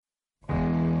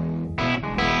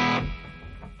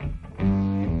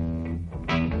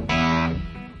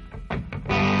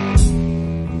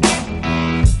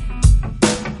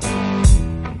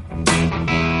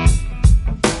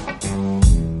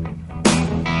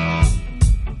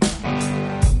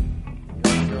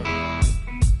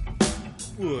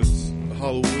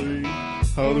Halloween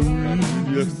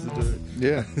yesterday.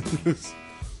 Yeah.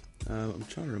 I'm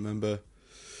trying to remember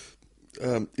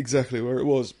exactly where it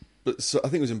was, but I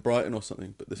think it was in Brighton or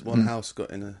something. But this one house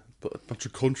got in a bunch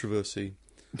of controversy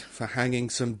for hanging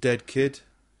some dead kid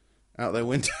out their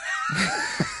window.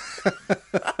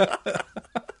 I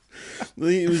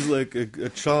think it was like a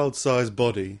child-sized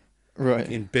body, Right.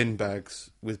 in bin bags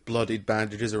with bloodied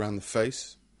bandages around the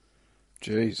face.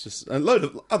 Jeez. Just a load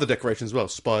of other decorations as well,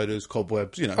 spiders,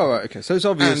 cobwebs, you know. Oh, right, okay. So it's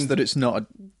obvious And- that it's not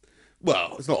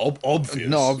Well, it's not obvious.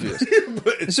 not obvious.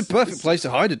 But It's a perfect place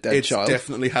to hide a dead It's child.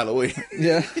 definitely Halloween.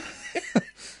 Yeah.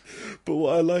 But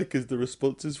what I like is the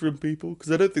responses from people,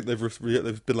 because I don't think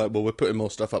they've been like, well, we're putting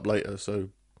more stuff up later, so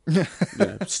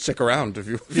stick around if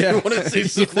you want to see You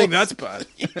some think more. that's bad?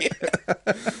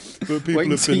 But people Wait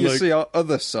have until been you like, see our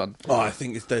other son. oh, I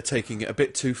think they're taking it a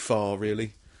bit too far,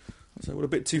 really. So what, a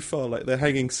bit too far? Like, they're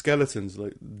hanging skeletons,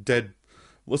 like dead.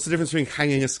 What's the difference between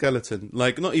hanging a skeleton,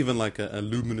 like not even like a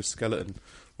luminous skeleton,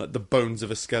 like the bones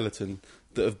of a skeleton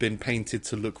that have been painted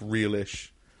to look realish?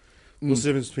 What's the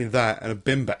difference between that and a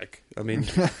bin bag? I mean,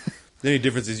 the only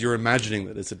difference is you're imagining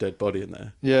that there's a dead body in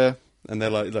there, Yeah. and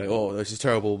they're like, oh, this is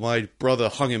terrible. My brother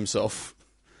hung himself.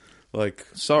 Like,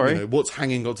 Sorry. you know, what's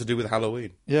hanging got to do with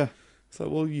Halloween? Yeah. It's like,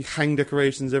 well, you hang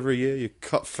decorations every year. You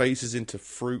cut faces into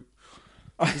fruit.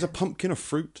 Is a pumpkin a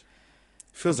fruit?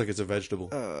 Feels like it's a vegetable.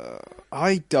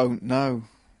 I don't know.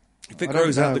 If it I don't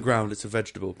grows out of know. the ground, it's a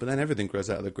vegetable. But then everything grows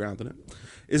out of the ground, doesn't it?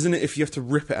 Isn't it if you have to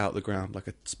rip it out of the ground, like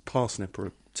a parsnip or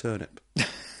a turnip?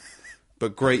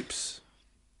 But grapes,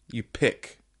 you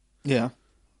pick. Yeah.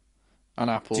 And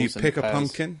apples. Do you and pick a pears.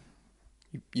 pumpkin?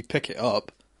 You pick it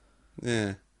up.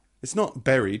 Yeah. It's not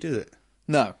buried, is it?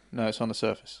 No, it's on the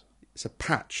surface. It's a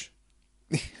patch.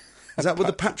 Is that what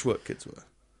the patchwork kids were?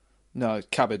 No, it's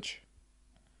cabbage.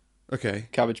 Okay.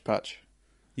 Cabbage patch.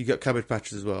 You got cabbage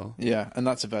patches as well. Yeah, and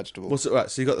that's a vegetable. What's it? Right,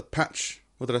 so you got the patch.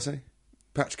 What did I say?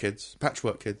 Patch kids,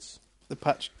 patchwork kids, the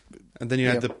patch? and then you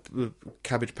had the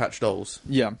cabbage patch dolls.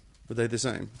 Yeah. Were they the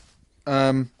same?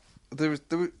 There was.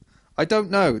 I don't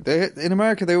know. In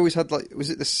America, they always had was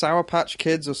it the Sour Patch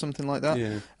Kids or something like that?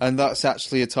 Yeah. And that's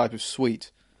actually a type of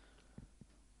sweet.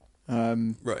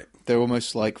 Right. They're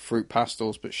almost like fruit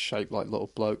pastels, but shaped like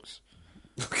little blokes.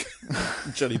 Okay.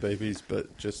 Jelly babies,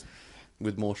 but just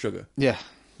with more sugar. Yeah,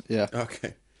 yeah.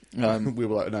 Okay. We We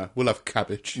were like, no, we'll have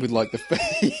cabbage. with like the.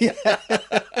 Yeah.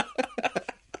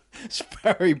 It's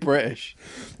very British.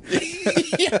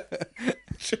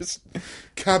 Just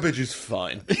cabbage is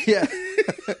fine. Yeah.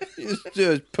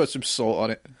 just put some salt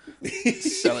on it.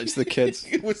 Sell it to the kids.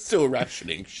 We're still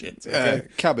rationing shit. Okay?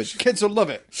 Cabbage. Kids will love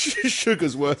it.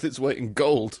 Sugar's worth its weight in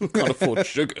gold. We can't afford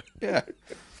sugar. Yeah.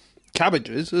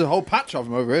 Cabbages. There's a whole patch of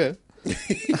them over here.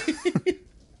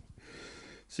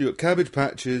 So you got cabbage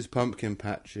patches, pumpkin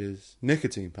patches,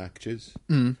 nicotine patches,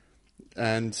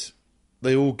 and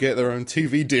they all get their own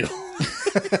TV deal.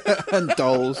 And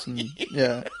dolls. And,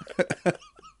 yeah.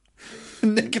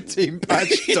 Nicotine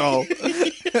patch doll.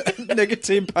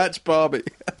 Nicotine patch Barbie.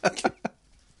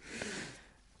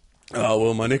 Oh,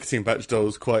 well, my nicotine patch doll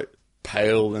is quite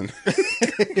pale and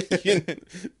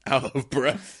out of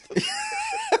breath.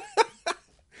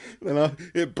 And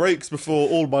it breaks before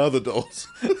all my other dolls.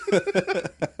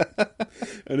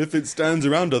 And if it stands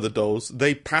around other dolls,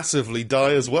 they passively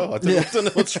die as well. I don't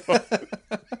know what's wrong.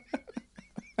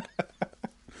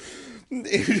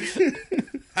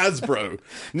 Hasbro,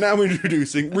 now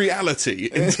introducing reality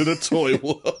into the toy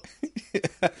world.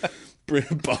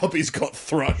 Barbie's got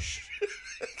thrush.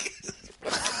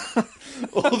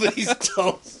 All these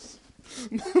dolls.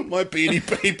 My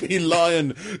Beanie Baby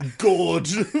lion,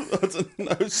 Gorge. I don't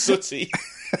know, Sooty.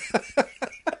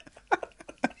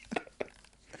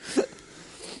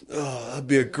 Oh, that'd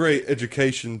be a great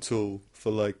education tool for,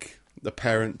 like, the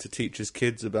parent to teach his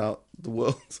kids about the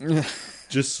world.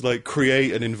 Just, like,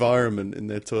 create an environment in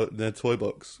their toy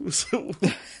box. So,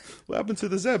 what happened to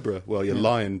the zebra? Well, your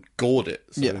lion gored it.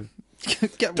 So Yeah.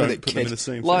 Get don't with it, put them in the kids.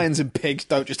 same Lions and pigs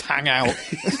don't just hang out.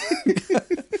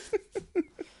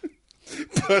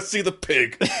 Percy the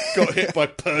pig got hit by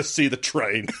Percy the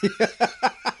train.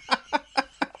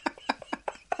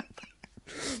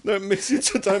 Don't mix your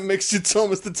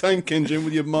Thomas the Tank Engine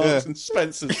with your Marks and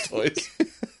Spencer's toys.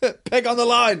 Pig on the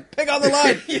line! Pig on the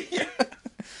line!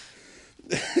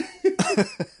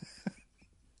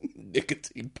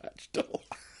 Nicotine patch doll.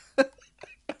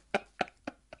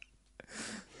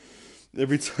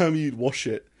 Every time you wash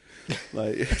it,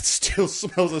 like, it still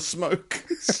smells of smoke.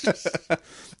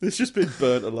 It's just been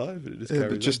burnt alive. And it just But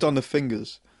carries just on the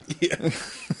fingers. Yeah.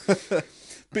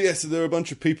 But yeah, so there are a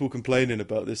bunch of people complaining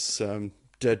about this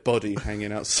dead body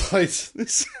hanging outside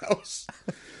this house.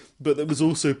 But there was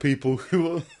also people who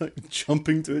were like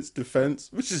jumping to its defense,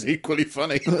 which is equally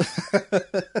funny. Well,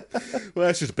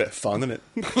 that's just a bit of fun, isn't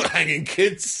it? Hanging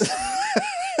kids.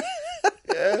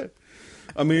 Yeah.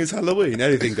 I mean, it's Halloween.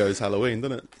 Anything goes Halloween,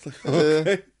 doesn't it? It's like,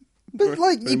 okay. But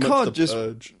like, Very you much can't the just.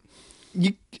 purge.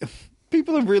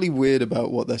 People are really weird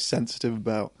about what they're sensitive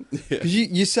about. Yeah. 'Cause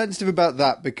you're sensitive about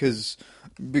that because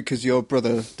your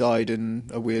brother died in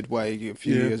a weird way a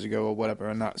few years ago or whatever,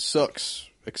 and that sucks,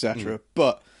 etc.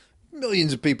 But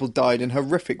millions of people died in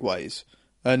horrific ways,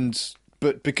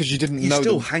 but because you didn't You know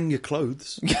still them. hang your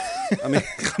clothes. I mean,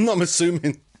 I'm not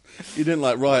assuming you didn't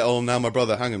like, right, oh, now my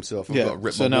brother hung himself. I've got to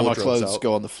rip so my now my wardrobes clothes out.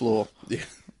 go on the floor. Yeah.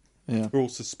 Yeah, They're all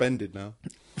suspended now.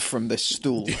 from this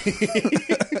stool.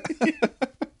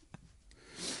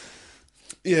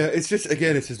 Yeah, it's just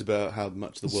about how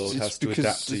much the world has to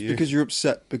adapt to you. Because you're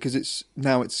upset because it's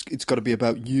got to be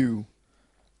about you.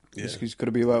 Yeah. It's got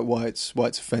to be about why it's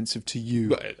offensive to you.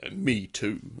 But, me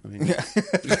too. I mean,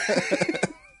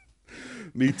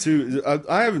 me too.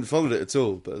 I haven't followed it at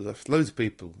all, but there's loads of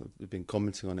people have been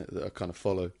commenting on it that I kind of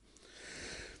follow.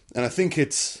 And I think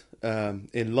it's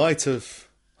in light of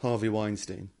Harvey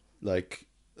Weinstein, like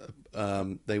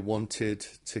they wanted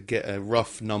to get a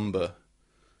rough number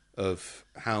of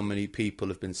how many people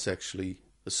have been sexually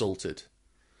assaulted.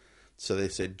 So they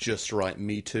said, just write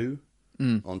Me Too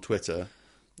on Twitter,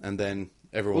 and then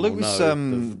everyone will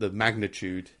know the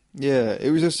magnitude. Yeah,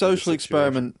 it was a social situation.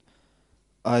 experiment.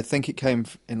 I think it came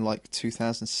in like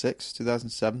 2006,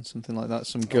 2007, something like that.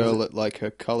 Some girl at like her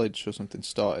college or something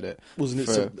started it. Wasn't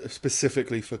it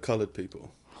specifically for coloured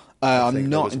people? I'm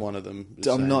not. Was one of them.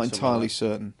 I'm not entirely like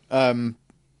certain.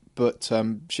 But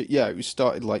it was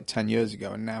started like 10 years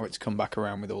ago, and now it's come back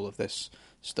around with all of this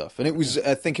stuff. And it was,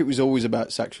 I think, it was always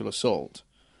about sexual assault.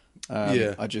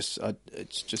 Yeah. I just. I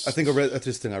think I read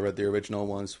the original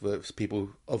ones were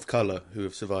people of colour who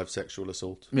have survived sexual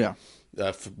assault. Yeah.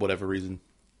 For whatever reason,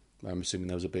 I'm assuming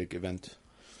there was a big event.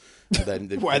 And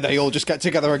then Where they all just get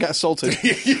together and get assaulted.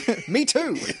 Me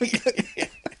too.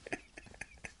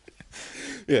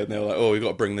 Yeah, and they were like, "Oh, we've got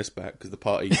to bring this back because the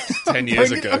party 10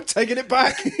 years ago." I'm taking it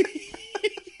back.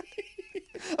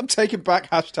 I'm taking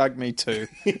back #Me Too.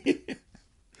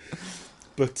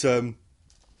 But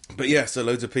yeah, so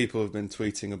loads of people have been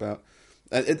tweeting about,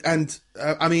 and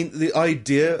I mean, the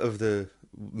idea of the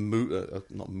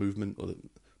not movement or the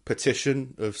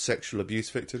petition of sexual abuse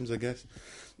victims, I guess,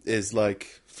 is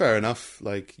like fair enough.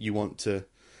 Like you want to,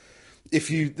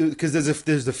 because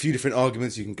there's a few different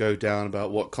arguments you can go down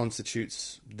about what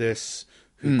constitutes this,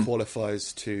 who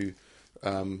qualifies to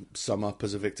sum up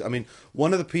as a victim. I mean,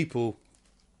 one of the people,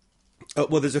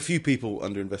 there's a few people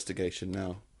under investigation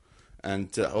now,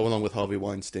 and along with Harvey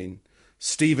Weinstein,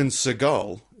 Steven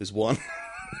Seagal is one.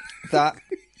 That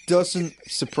doesn't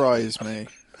surprise me.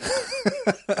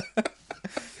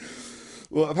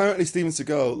 Well, apparently Steven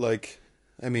Seagal, like,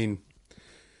 I mean,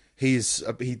 he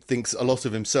thinks a lot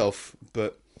of himself,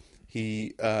 but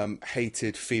he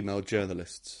hated female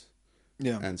journalists.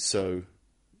 Yeah. And so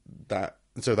that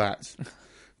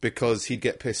because he'd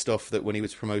get pissed off that when he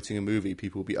was promoting a movie,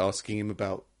 people would be asking him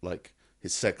about like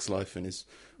his sex life and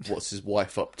what's his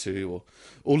wife up to, or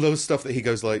all those stuff that he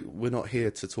goes like, we're not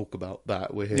here to talk about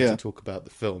that. We're here to talk about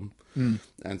the film.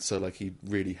 And so like he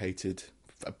really hated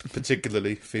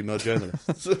particularly female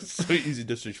journalists. So easy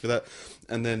district for that.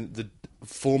 And then the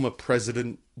former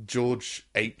president George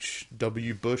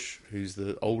H.W. Bush, who's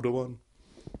the older one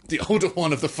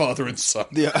of the father and son.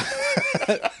 Yeah.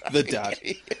 The dad.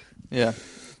 Yeah.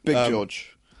 Big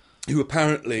George. Who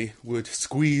apparently would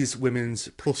squeeze women's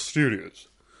posteriors,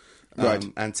 Right.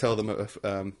 and tell them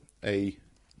a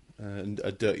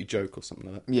dirty joke or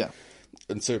something like that. Yeah.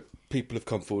 And so people have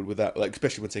come forward with that, like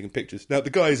especially when taking pictures. Now the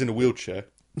guy is in a wheelchair,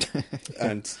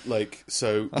 and like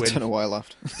so. I don't know why I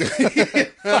laughed.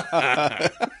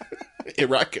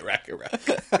 Iraq.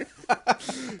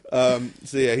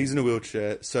 So yeah, he's in a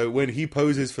wheelchair. So when he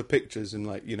poses for pictures, and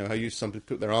like, you know how you some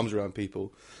people put their arms around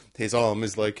people, his arm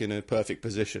is like in a perfect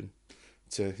position.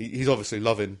 He's obviously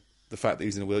loving the fact that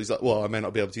he's in a wheel. He's like, well, I may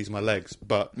not be able to use my legs,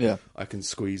 but I can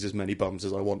squeeze as many bums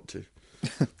as I want to.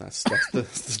 That's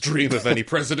the dream of any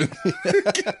president.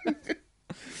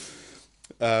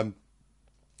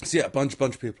 So yeah, a bunch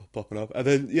of people popping up, and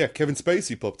then Kevin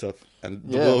Spacey popped up, and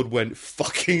the world went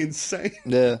fucking insane.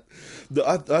 Yeah,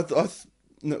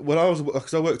 when I was,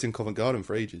 because I worked in Covent Garden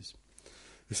for ages.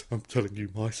 I'm telling you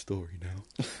my story now.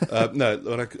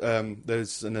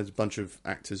 There's a bunch of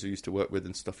actors who used to work with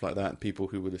and stuff like that, and people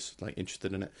who were just like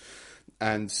interested in it,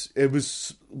 and it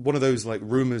was one of those like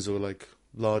rumors or like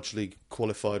largely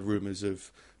qualified rumors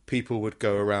of people would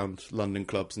go around London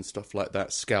clubs and stuff like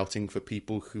that, scouting for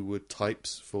people who were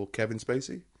types for Kevin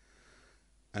Spacey,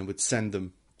 and would send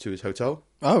them to his hotel.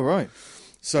 Oh, right.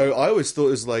 So I always thought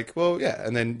it was like, well, yeah.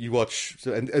 And then you watch,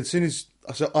 and as soon as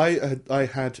I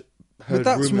had heard, But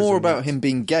that's rumours more and about that. him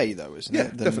being gay, though, isn't Yeah,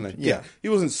 it? definitely. Yeah. He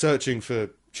wasn't searching for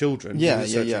children. Yeah, he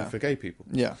was yeah, searching yeah. for gay people.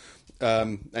 Yeah.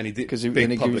 And he did Because he big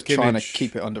was public trying image. to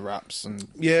keep it under wraps. And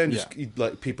Yeah, and just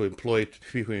like people he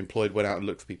employed went out and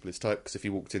looked for people his type, because if he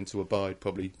walked into a bar, he'd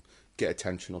probably get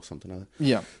attention or something like that.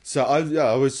 Yeah. So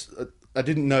I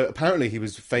didn't know. Apparently, he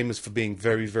was famous for being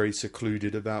very, very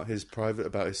secluded about his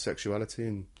sexuality,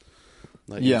 and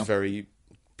like he was very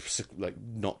like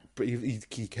not. He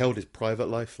held his private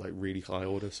life like really high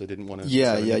order, so didn't want to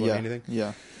tell anyone anything.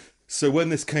 Yeah. So when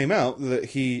this came out that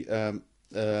he's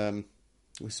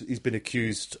been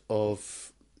accused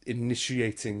of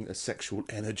initiating a sexual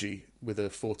energy with a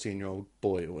 14-year-old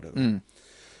boy or whatever.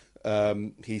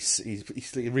 He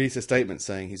released a statement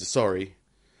saying he's sorry.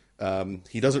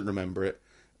 He doesn't remember it.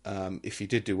 If he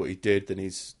did do what he did, then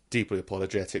he's deeply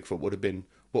apologetic for what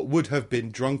would have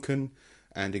been drunken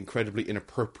and incredibly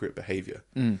inappropriate behaviour,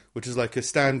 which is like a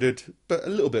standard, but a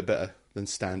little bit better than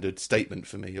standard statement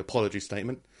for me, apology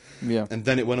statement. Yeah. And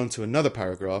then it went on to another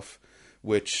paragraph,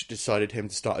 which decided him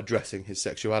to start addressing his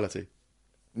sexuality.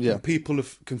 Yeah. And people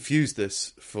have confused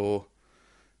this for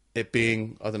it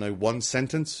being, I don't know, one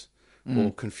sentence,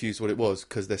 or confused what it was,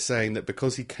 because they're saying that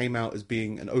because he came out as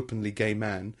being an openly gay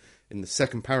man in the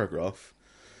second paragraph,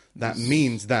 that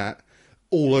means that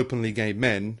all openly gay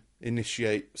men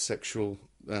initiate sexual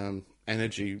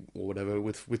energy or whatever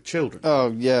with children.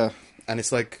 Oh, yeah. And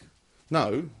it's like,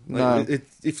 no. No.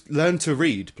 If learn to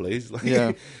read, please. Like,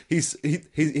 Yeah. He's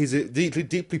a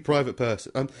deeply private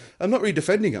person. I'm not really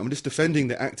defending him. I'm just defending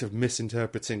the act of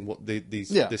misinterpreting what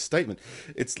this statement.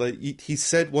 It's like he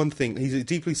said one thing. He's a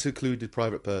deeply secluded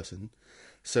private person,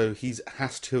 so he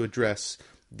has to address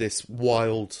this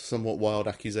somewhat wild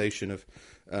accusation of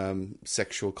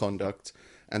sexual conduct.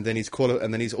 And then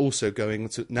he's also going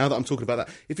to, now that I'm talking about that,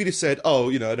 if he just said, oh,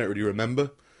 I don't really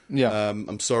remember. Yeah.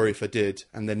 I'm sorry if I did,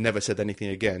 and then never said anything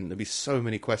again, there'd be so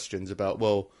many questions about,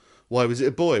 well, why was it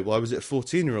a boy? Why was it a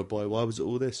 14-year-old boy? Why was it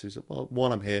all this? He's like, well,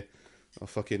 while I'm here, I'll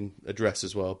fucking address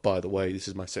as well, by the way, this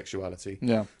is my sexuality.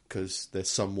 Yeah. Because they're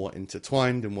somewhat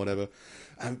intertwined and whatever.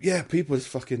 And yeah, people is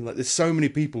fucking like, there's so many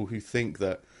people who think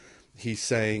that he's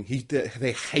saying,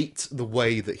 they hate the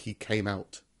way that he came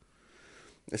out.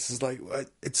 This is like,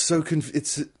 it's so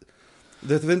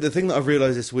the thing that I've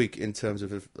realised this week in terms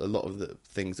of a lot of the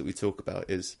things that we talk about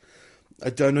is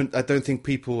I don't think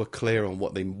people are clear on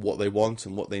what they want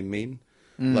and what they mean.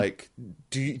 Like,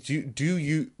 do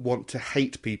you want to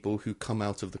hate people who come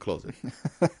out of the closet?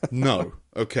 No.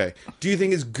 Okay. Do you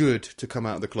think it's good to come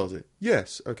out of the closet?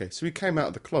 Yes. Okay. So he came out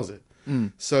of the closet.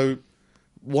 So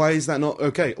why is that not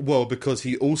okay? Well, because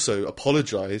he also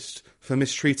apologised for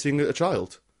mistreating a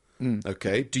child.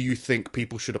 Okay. Do you think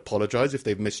people should apologise if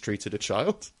they've mistreated a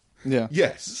child? Yeah.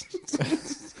 Yes.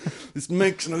 This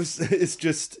makes no sense. It's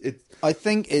just I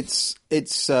think it's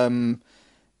after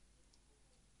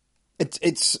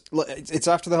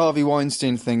the Harvey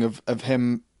Weinstein thing of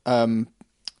him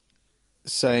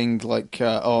saying like,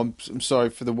 "Oh, I'm sorry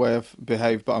for the way I've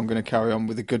behaved, but I'm going to carry on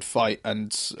with a good fight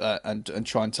and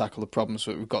try and tackle the problems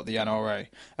that we've got the NRA."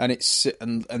 And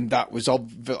that was a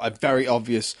very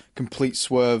obvious complete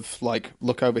swerve. Like,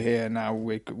 look over here now.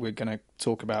 We're going to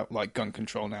talk about like gun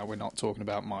control now. We're not talking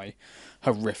about my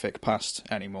horrific past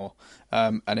anymore.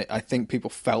 I think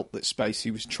people felt that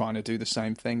Spacey was trying to do the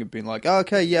same thing and being like, oh,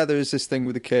 okay, yeah, there is this thing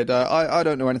with a kid. I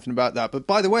don't know anything about that, but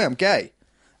by the way, I'm gay.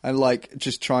 And like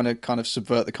just trying to kind of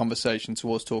subvert the conversation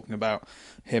towards talking about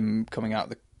him coming out of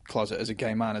the closet as a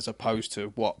gay man, as opposed to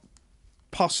what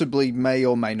possibly may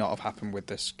or may not have happened with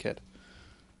this kid.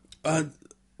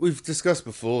 We've discussed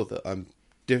before that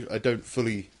I don't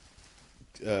fully,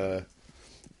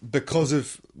 because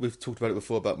of, we've talked about it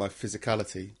before about my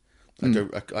physicality.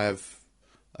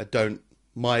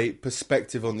 My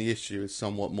perspective on the issue is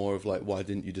somewhat more of like, why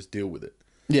didn't you just deal with it?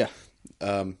 Yeah.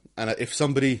 And if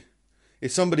somebody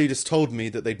just told me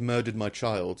that they'd murdered my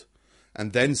child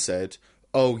and then said,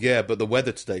 oh yeah, but the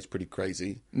weather today's pretty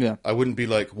crazy. Yeah. I wouldn't be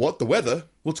like, what, the weather?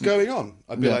 What's going on?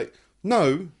 I'd be like,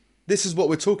 no, this is what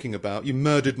we're talking about. You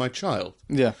murdered my child.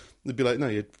 Yeah. They'd be like, no,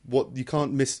 you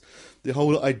can't miss the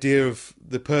whole idea of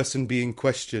the person being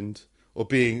questioned or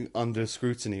being under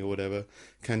scrutiny or whatever,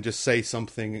 can just say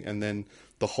something and then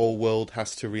the whole world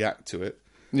has to react to it.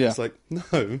 Yeah. It's like,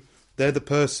 no, they're the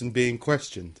person being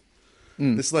questioned.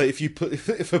 It's like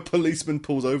if a policeman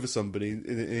pulls over somebody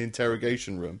in an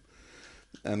interrogation room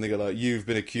and they go like, you've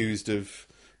been accused of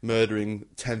murdering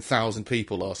 10,000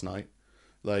 people last night.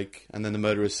 Like, and then the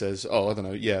murderer says, "Oh, I don't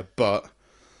know, yeah, but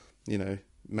you know,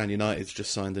 Man United's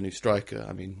just signed a new striker.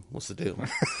 I mean, what's the deal?"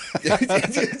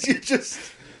 You just,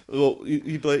 well,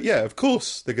 you'd be like, yeah, of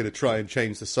course they're going to try and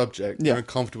change the subject. Yeah. They're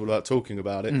uncomfortable about talking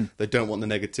about it. They don't want the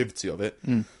negativity of it.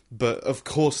 But of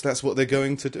course, that's what they're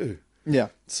going to do. Yeah.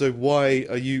 So why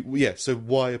are you? Yeah. So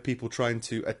why are people trying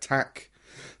to attack?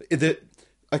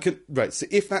 Right. So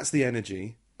if that's the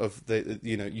energy of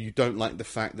you don't like the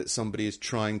fact that somebody is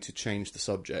trying to change the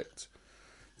subject,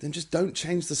 then just don't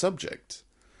change the subject.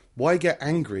 Why get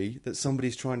angry that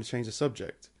somebody's trying to change the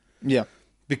subject? Yeah.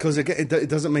 Because again, it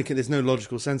doesn't make it. There's no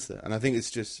logical sense there, and I think it's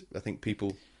just. I think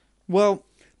people. Well,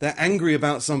 they're angry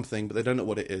about something, but they don't know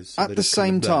what it is. So at the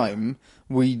same time,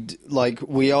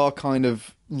 we are kind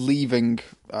of leaving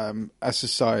a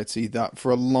society that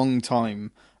for a long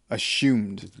time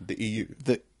assumed the EU.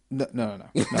 that no.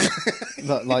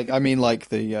 That, like, I mean, like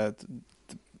the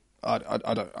I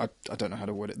don't know how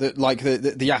to word it.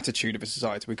 The attitude of a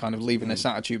society, we're kind of leaving this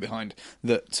attitude behind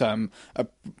that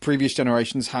previous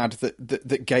generations had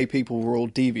that gay people were all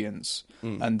deviants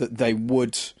and that they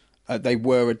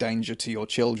were a danger to your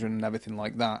children and everything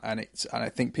like that. And I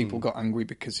think people got angry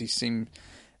because he seemed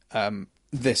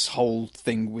this whole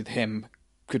thing with him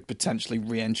could potentially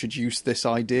reintroduce this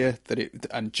idea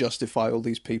and justify all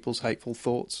these people's hateful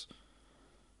thoughts.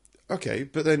 Okay,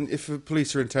 but then if the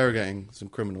police are interrogating some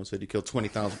criminal, said he killed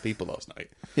 20,000 people last night,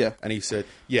 yeah, and he said,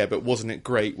 yeah, but wasn't it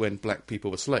great when black people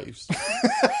were slaves?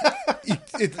 What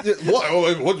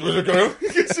was it going on?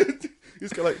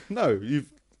 He's like, no, you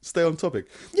stay on topic.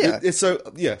 Yeah. So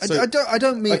I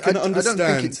don't think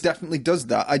it definitely does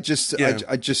that.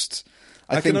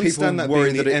 I think can people understand that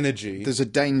worry being that the energy. there's a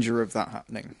danger of that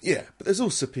happening. Yeah, but there's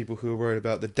also people who are worried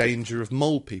about the danger of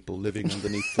mole people living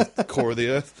underneath the core of the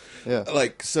earth. Yeah,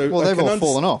 Well, they've all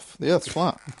fallen off. The Earth's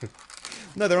flat.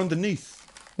 No, they're underneath.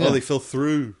 Yeah. Oh, they fell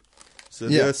through. So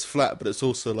the Earth's flat, but it's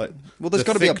also like there's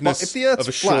got to be a bottom. If the Earth's of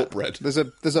a flat, shortbread. there's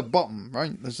a bottom,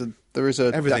 right? There is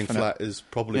a everything definite... flat is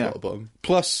probably got a bottom.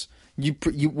 Plus, you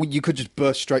could just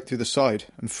burst straight through the side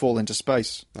and fall into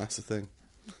space. That's the thing.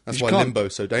 That's why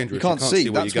limbo's so dangerous. You can't see.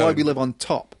 where That's you're why going. we live on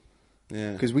top.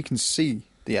 Yeah, because we can see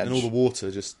the edge. And all the water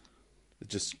just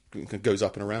goes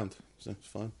up and around. So it's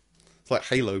fine. It's like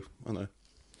Halo. I know.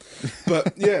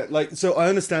 But yeah, so I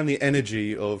understand the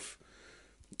energy of.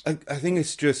 I think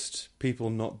it's just people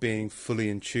not being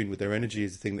fully in tune with their energy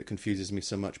is the thing that confuses me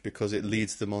so much, because it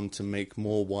leads them on to make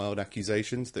more wild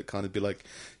accusations that kind of be like,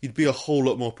 you'd be a whole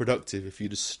lot more productive if you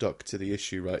just stuck to the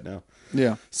issue right now.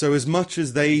 Yeah. So as much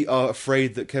as they are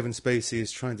afraid that Kevin Spacey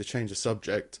is trying to change the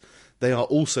subject, they are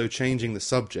also changing the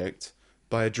subject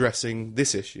by addressing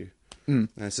this issue. And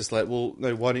it's just like, well,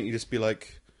 no, why don't you just be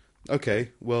like, okay,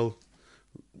 well,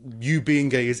 you being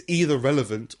gay is either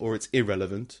relevant or it's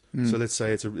irrelevant. So let's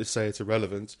say it's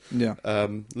irrelevant. Yeah.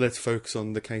 Let's focus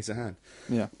on the case at hand.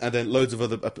 Yeah. And then loads of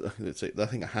other. I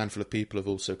think a handful of people have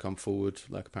also come forward.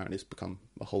 Like apparently it's become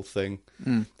a whole thing.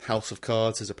 House of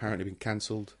Cards has apparently been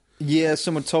cancelled. Yeah,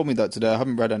 someone told me that today. I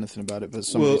haven't read anything about it, but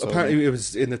somebody told apparently me. it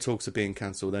was in the talks of being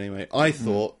cancelled anyway. I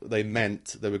thought they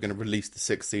meant they were going to release the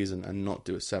 6th season and not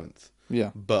do a 7th.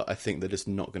 Yeah. But I think they're just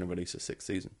not going to release a 6th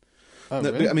season. Oh,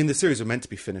 No, really? I mean, the series were meant to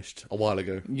be finished a while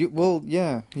ago.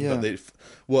 Yeah.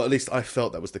 But at least I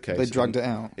felt that was the case. They dragged it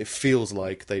out. It feels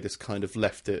like they just kind of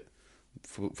left it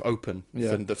open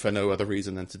for no other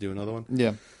reason than to do another one.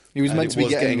 Yeah. He was meant to be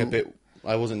getting a bit.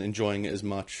 I wasn't enjoying it as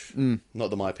much. Not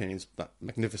that my opinion's that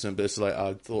magnificent, but it's like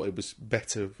I thought it was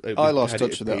better. I lost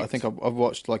touch with it. I think I've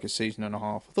watched like a season and a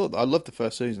half. I loved the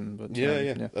first season, but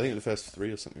yeah. I think the first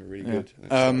 3 or something were really good.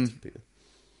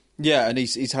 Yeah, and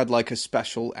he's had like a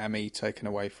special Emmy taken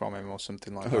away from him or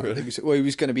something like that. Really? He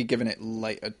was going to be given it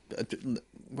later.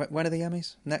 When are the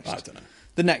Emmys? Next? I don't know.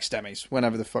 The next Emmys,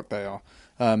 whenever the fuck they are.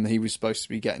 He was supposed to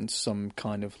be getting some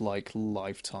kind of like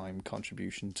lifetime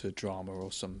contribution to drama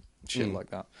or some shit like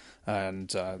that. And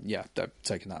they're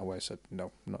taking that away. So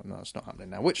no, it's not happening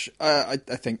now. Which I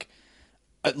think,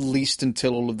 at least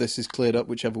until all of this is cleared up,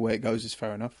 whichever way it goes is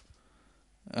fair enough.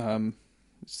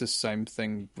 It's the same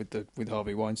thing with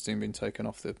Harvey Weinstein being taken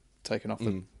off the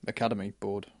Academy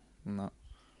board and that.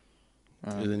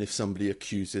 And then if somebody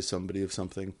accuses somebody of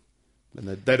something,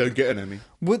 then they don't get an Emmy.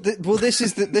 Well, this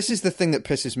is the thing that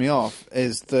pisses me off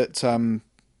is that,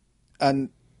 and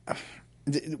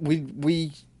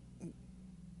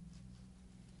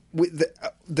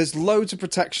there's loads of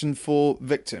protection for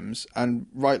victims, and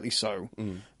rightly so.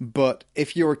 But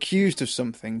if you're accused of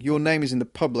something, your name is in the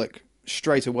public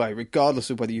straight away, regardless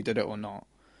of whether you did it or not.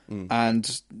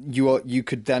 and you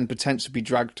could then potentially be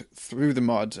dragged through the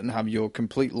mud and have your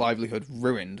complete livelihood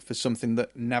ruined for something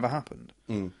that never happened.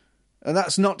 And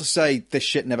that's not to say this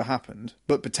shit never happened,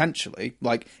 but potentially,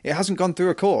 like, it hasn't gone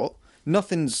through a court.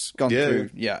 Nothing's gone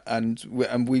through yet, and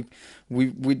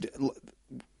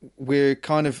we're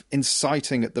kind of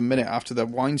inciting at the minute after the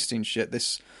Weinstein shit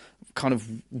this kind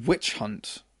of witch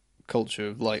hunt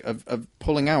culture of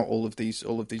pulling out all of these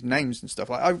names and stuff.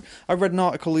 Like I read an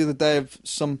article the other day of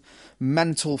some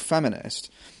mental feminist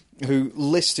who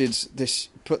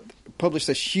published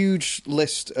this huge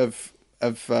list of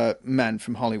men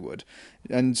from Hollywood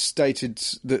and stated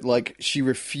that, like, she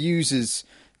refuses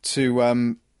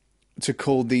to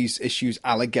call these issues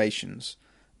allegations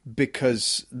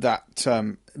because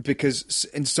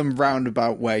in some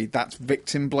roundabout way that's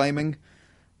victim blaming,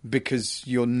 because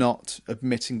you're not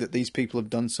admitting that these people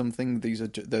have done something.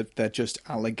 They're just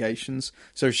allegations.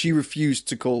 So she refused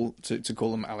to call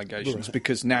them allegations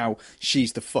because now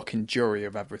she's the fucking jury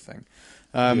of everything.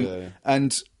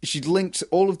 And she'd linked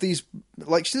all of these,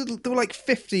 like, there were like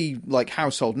 50 like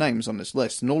household names on this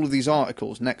list, and all of these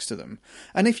articles next to them.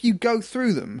 And if you go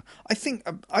through them, I think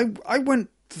I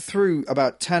went through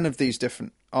about 10 of these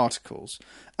different articles,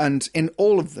 and in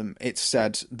all of them it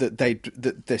said that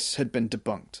this had been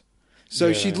debunked.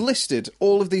 So she'd listed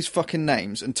all of these fucking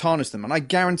names and tarnished them, and I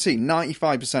guarantee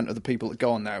 95% of the people that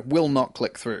go on there will not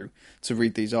click through to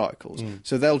read these articles.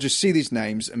 So they'll just see these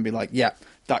names and be like, yeah,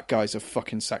 that guy's a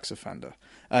fucking sex offender.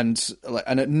 And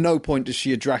at no point does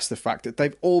she address the fact that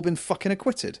they've all been fucking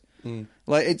acquitted.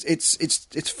 Like,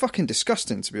 it's fucking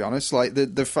disgusting, to be honest. Like,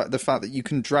 the fact that you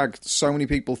can drag so many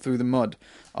people through the mud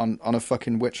on a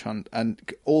fucking witch hunt, and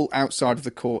all outside of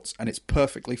the courts, and it's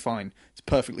perfectly fine. It's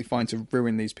perfectly fine to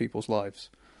ruin these people's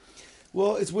lives.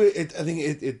 Well, it's weird. I think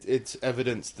it's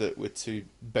evidence that we're too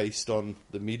based on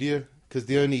the media, because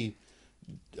the only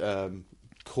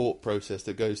court process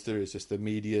that goes through is just the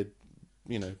media,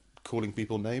 calling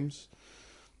people names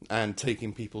and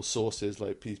taking people's sources,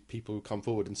 like people who come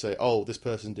forward and say, oh, this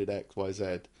person did X, Y,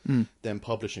 Z, then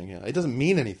publishing it. It doesn't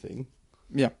mean anything.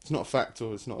 Yeah. It's not a fact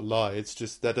or it's not a lie. It's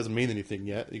just, that doesn't mean anything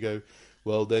yet. You go,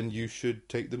 well, then you should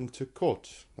take them to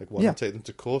court. Like, why not take them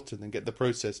to court and then get the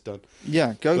process done?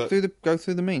 Yeah, go through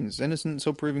the means, innocent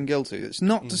until proven guilty. It's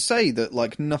not to say that,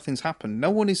 like, nothing's happened. No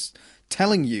one is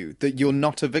telling you that you're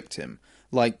not a victim.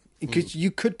 Like, because you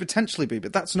could potentially be,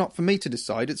 but that's not for me to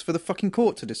decide. It's for the fucking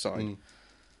court to decide.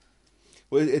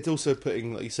 Well, it's also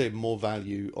putting, like you say, more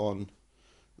value on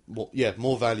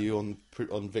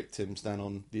victims than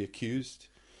on the accused,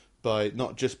 by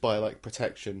not just by like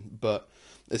protection, but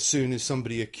as soon as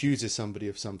somebody accuses somebody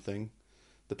of something,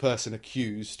 the person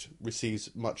accused receives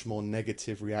much more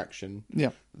negative reaction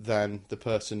than the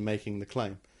person making the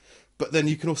claim. But then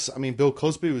you can also, I mean, Bill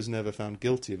Cosby was never found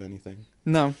guilty of anything.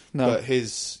 No. But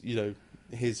his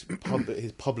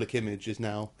public image is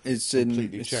now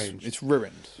completely changed. It's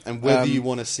ruined. And whether you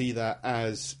want to see that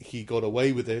as he got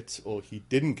away with it or he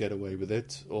didn't get away with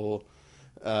it, or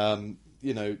they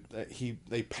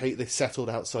settled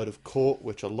outside of court,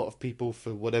 which a lot of people,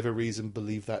 for whatever reason,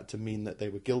 believe that to mean that they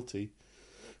were guilty.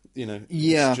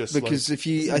 It's just because like,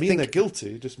 I think they're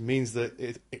guilty. It just means that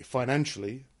it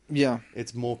financially,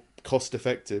 it's more cost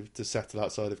effective to settle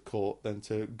outside of court than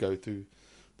to go through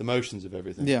the motions of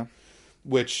everything. Yeah.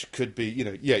 Which could be,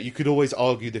 you could always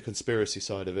argue the conspiracy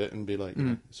side of it and be like,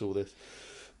 it's all this.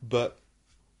 But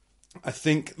I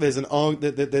think there's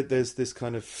there's this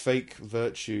kind of fake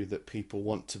virtue that people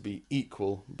want to be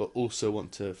equal, but also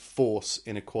want to force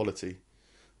inequality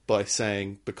by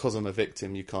saying, because I'm a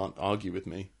victim, you can't argue with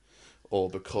me, or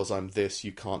because I'm this,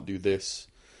 you can't do this.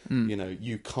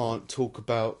 You can't talk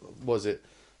about,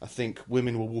 I think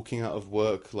women were walking out of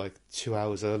work like 2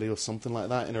 hours early or something like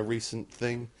that in a recent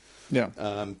thing.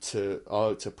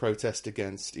 To protest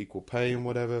against equal pay and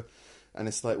whatever. And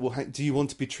it's like, well, do you want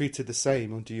to be treated the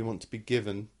same, or do you want to be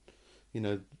given,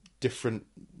 different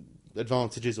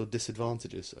advantages or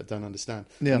disadvantages? I don't understand.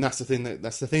 Yeah. And that's the thing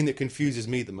that confuses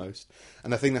me the most.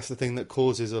 And I think that's the thing that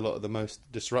causes a lot of the most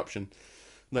disruption.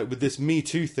 Like with this Me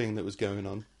Too thing that was going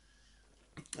on,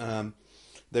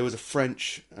 there was a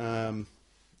French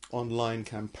online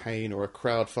campaign or a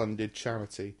crowd-funded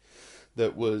charity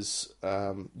that was,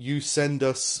 you send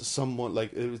us someone,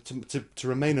 like, to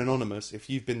remain anonymous if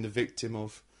you've been the victim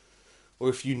of, or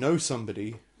if you know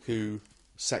somebody who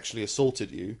sexually assaulted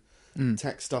you,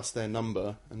 text us their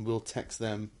number and we'll text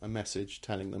them a message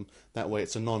telling them. That way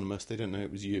it's anonymous, they don't know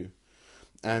it was you.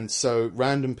 And so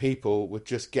random people were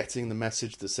just getting the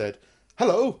message that said,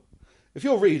 hello, if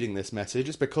you're reading this message,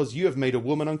 it's because you have made a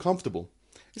woman uncomfortable.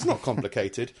 It's not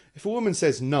complicated. If a woman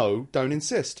says no, don't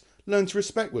insist. learn to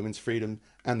respect women's freedom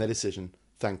and their decision.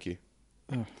 Thank you.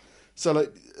 So,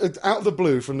 like, out of the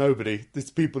blue from nobody,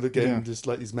 there's people that get just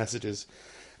like these messages.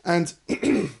 And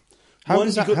how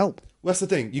does that help? Well, that's the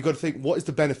thing. You've got to think, what is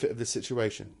the benefit of this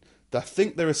situation? I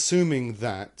think they're assuming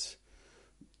that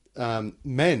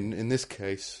men, in this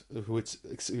case, who it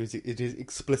is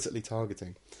explicitly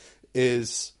targeting,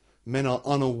 is men are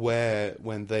unaware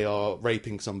when they are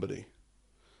raping somebody.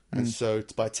 And so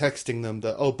it's by texting them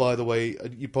that, oh, by the way,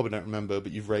 you probably don't remember,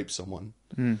 but you've raped someone.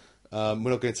 We're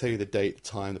not going to tell you the date, the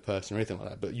time, the person, or anything like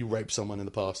that, but you raped someone in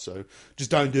the past, so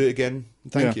just don't do it again.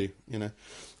 Thank you. You know,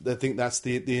 I think that's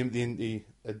the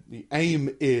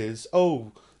aim is,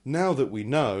 oh, now that we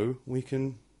know, we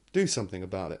can do something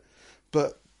about it.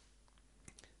 But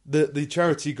the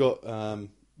charity got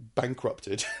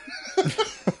bankrupted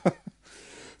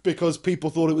because people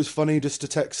thought it was funny just to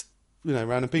text, you know,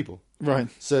 random people. Right.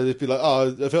 So they'd be like,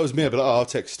 oh, if it was me, I'd be like, oh, I'll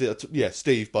text Steve. Yeah,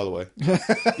 Steve, by the way.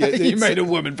 Yeah, you made a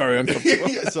woman very uncomfortable.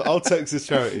 Yeah, so I'll text this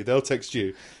charity. They'll text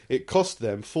you. It cost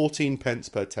them 14 pence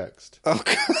per text. Oh,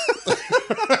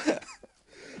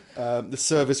 God. The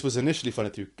service was initially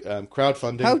funded through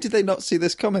crowdfunding. How did they not see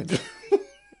this coming?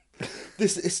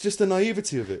 It's just the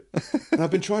naivety of it. And I've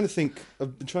been trying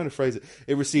to phrase it.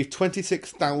 It received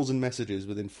 26,000 messages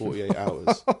within 48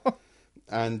 hours.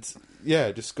 And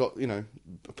yeah, just got, you know,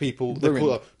 people, they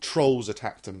call it trolls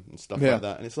attacked them and stuff like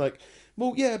that. And it's like,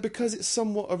 well, yeah, because it's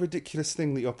somewhat a ridiculous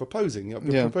thing that you're proposing. You're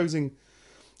proposing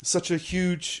such a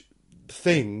huge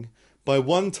thing by,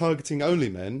 one, targeting only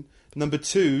men, number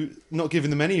two, not giving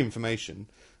them any information,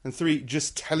 and three,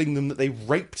 just telling them that they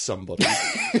raped somebody.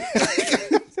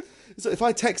 So if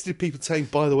I texted people saying,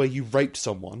 by the way, you raped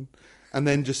someone, and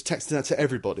then just texting that to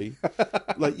everybody,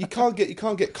 like you can't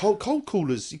get cold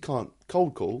callers. You can't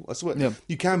cold call. I swear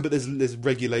you can, but there's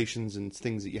regulations and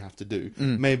things that you have to do.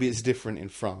 Maybe it's different in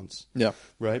France. Yeah,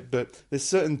 right. But there's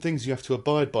certain things you have to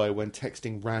abide by when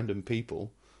texting random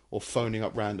people or phoning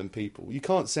up random people. You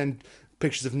can't send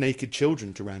pictures of naked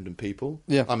children to random people.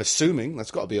 Yeah, I'm assuming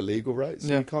that's got to be illegal, right?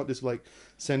 So you can't just like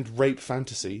send rape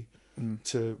fantasy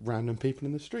to random people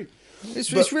in the street.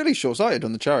 It's really short-sighted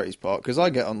on the charity's part, because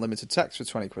I get unlimited text for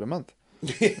 20 quid a month.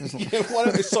 Yeah, why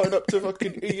don't they sign up to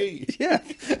fucking EE? Yeah.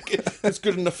 It's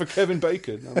good enough for Kevin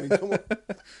Bacon. I mean, come on.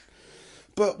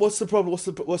 But what's the problem? This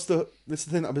is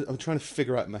the thing that I'm trying to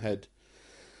figure out in my head.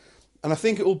 And I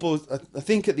think it all boils, I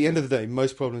think at the end of the day,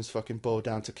 most problems fucking boil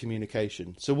down to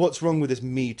communication. So what's wrong with this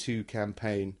Me Too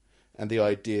campaign and the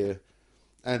idea?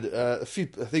 And I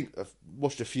think I've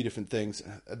watched a few different things.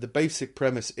 The basic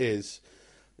premise is,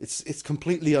 it's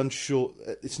completely unsure.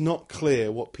 It's not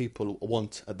clear what people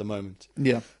want at the moment.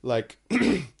 Yeah. Like,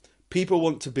 people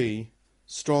want to be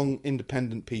strong,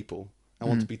 independent people and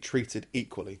want to be treated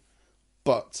equally.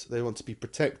 But they want to be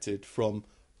protected from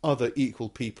other equal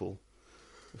people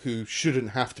who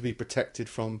shouldn't have to be protected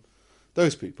from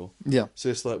those people. Yeah. So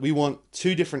it's like, we want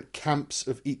two different camps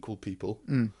of equal people,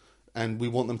 and we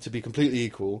want them to be completely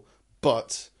equal,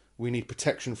 but we need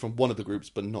protection from one of the groups,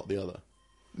 but not the other.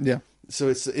 Yeah. So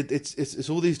it's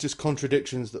all these just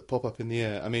contradictions that pop up in the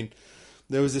air. I mean,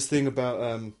 there was this thing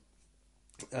about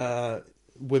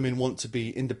women want to be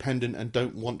independent and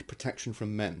don't want protection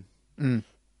from men,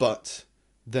 but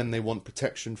then they want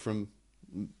protection from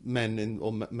men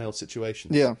or male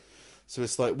situations. Yeah. So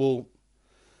it's like, well,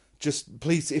 just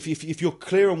please, if you're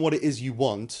clear on what it is you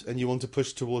want and you want to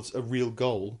push towards a real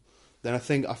goal, then I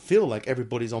feel like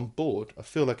everybody's on board. I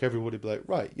feel like everybody be like,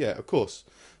 right, yeah, of course.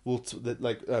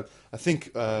 I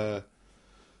think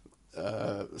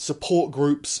support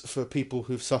groups for people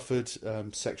who've suffered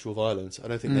sexual violence, I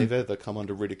don't think they've ever come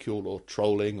under ridicule or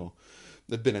trolling or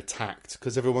they've been attacked,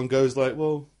 because everyone goes like,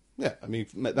 well, yeah, I mean,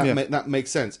 that makes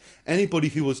sense. Anybody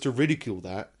who was to ridicule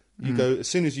that, you go, as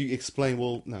soon as you explain,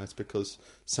 well, no, it's because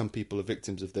some people are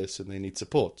victims of this and they need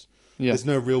support. Yeah. There's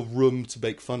no real room to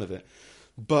make fun of it.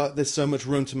 But there's so much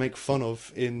room to make fun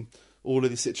of in all of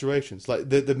these situations. Like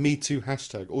the Me Too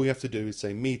hashtag, all you have to do is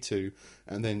say Me Too,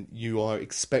 and then you are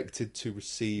expected to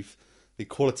receive the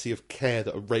quality of care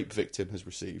that a rape victim has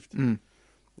received.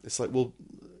 It's like, well,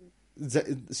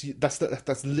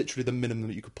 that's literally the minimum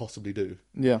that you could possibly do.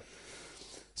 Yeah.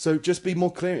 So just be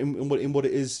more clear in what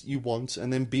it is you want,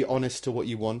 and then be honest to what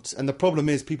you want. And the problem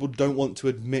is, people don't want to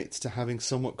admit to having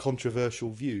somewhat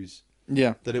controversial views.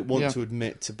 Yeah. That it want to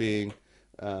admit to being...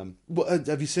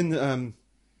 have you seen a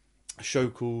show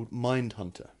called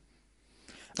Mindhunter?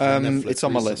 It's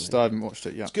on my list. I haven't watched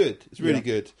it yet. It's good. It's really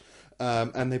good.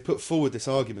 And they put forward this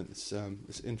argument.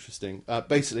 It's interesting.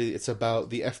 Basically, it's about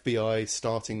the FBI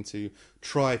starting to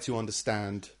try to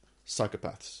understand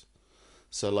psychopaths.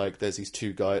 So, like, there's these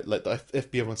two guys, like, the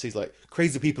FBI one sees, like,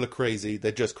 crazy people are crazy,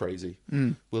 they're just crazy.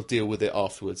 We'll deal with it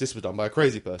afterwards. This was done by a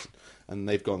crazy person. And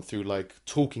they've gone through, like,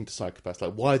 talking to psychopaths,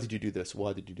 like, why did you do this?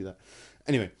 Why did you do that?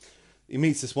 Anyway, he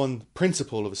meets this one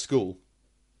principal of a school,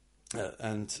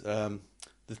 and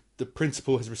the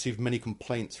principal has received many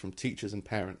complaints from teachers and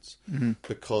parents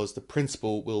because the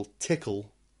principal will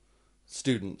tickle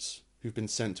students who've been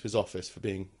sent to his office for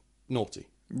being naughty.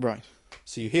 Right.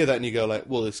 So you hear that and you go like,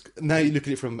 well, now you look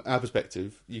at it from our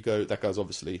perspective, you go, that guy's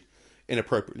obviously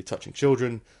inappropriately touching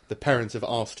children. The parents have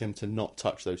asked him to not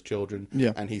touch those children.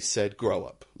 Yeah. And he said, grow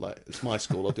up. Like, it's my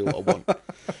school, I'll do what I want.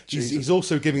 He's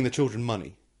also giving the children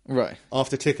money. Right.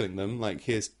 After tickling them, like,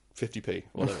 here's 50p,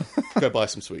 whatever. Go buy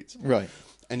some sweets. Right.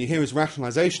 And you hear his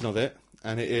rationalisation of it,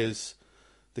 and it is,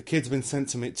 the kids have been sent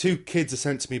to me, 2 kids are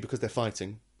sent to me because they're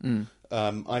fighting.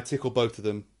 I tickle both of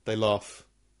them, they laugh.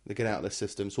 They get out of their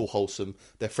system. It's all wholesome.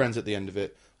 They're friends at the end of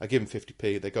it. I give them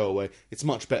 50p. They go away. It's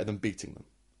much better than beating them.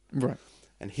 Right.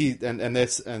 And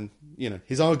you know,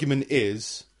 his argument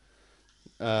is,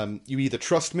 you either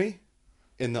trust me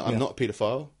in that I'm not a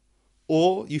paedophile,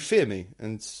 or you fear me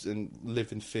and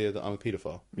live in fear that I'm a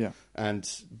paedophile. Yeah. And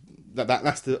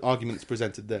that's the argument that's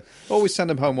presented there. Always send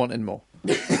them home wanting more.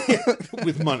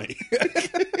 With money.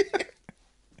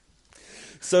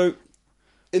 So,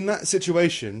 in that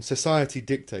situation, society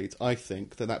dictates, I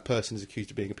think, that person is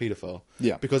accused of being a paedophile.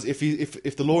 Yeah. Because if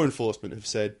the law enforcement have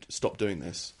said, stop doing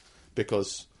this,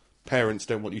 because parents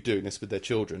don't want you doing this with their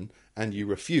children, and you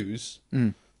refuse,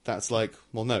 that's like,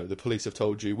 well, no, the police have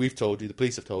told you, we've told you, the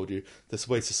police have told you, this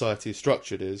way society is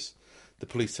structured is, the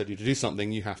police tell you to do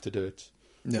something, you have to do it,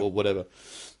 or whatever.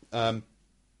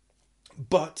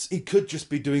 But he could just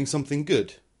be doing something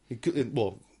good.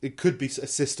 It could be a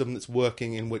system that's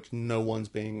working in which no one's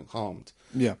being harmed.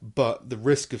 Yeah. But the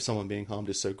risk of someone being harmed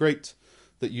is so great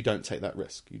that you don't take that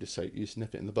risk. You just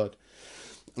nip it in the bud.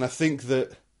 And I think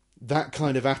that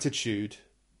kind of attitude,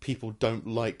 people don't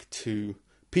like to...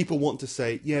 People want to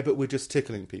say, yeah, but we're just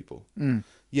tickling people.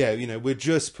 Yeah, you know, we're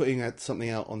just putting something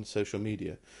out on social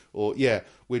media. Or, yeah,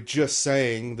 we're just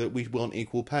saying that we want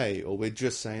equal pay. Or we're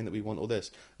just saying that we want all this.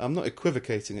 I'm not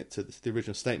equivocating it to the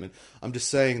original statement. I'm just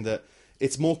saying that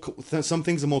it's more. Some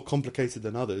things are more complicated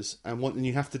than others, and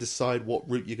you have to decide what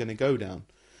route you're going to go down.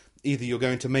 Either you're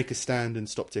going to make a stand and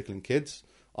stop tickling kids,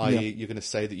 i.e., you're going to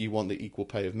say that you want the equal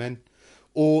pay of men,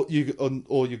 or you're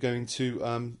going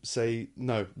to say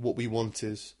no. What we want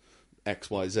is X,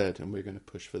 Y, Z, and we're going to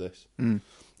push for this.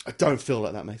 I don't feel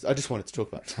like that makes. I just wanted to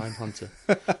talk about Time Hunter,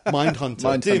 Mind Hunter.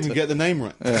 I didn't even get the name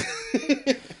right. Yeah.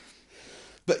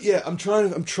 But yeah, I'm trying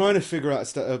to figure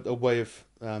out a way of.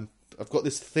 I've got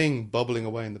this thing bubbling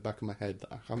away in the back of my head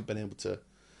that I haven't been able to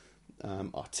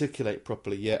articulate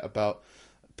properly yet about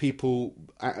people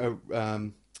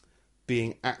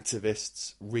being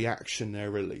activists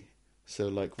reactionarily. So,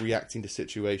 like, reacting to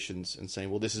situations and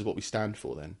saying, well, this is what we stand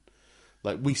for then.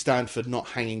 Like, we stand for not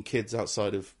hanging kids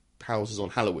outside of houses on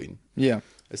Halloween. Yeah.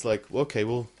 It's like, okay,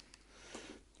 well,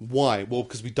 why? Well,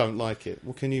 because we don't like it.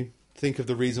 Well, can you think of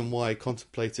the reason why,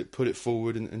 contemplate it, put it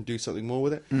forward and do something more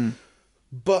with it?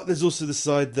 But there's also the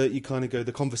side that you kind of go,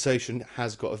 the conversation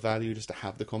has got a value just to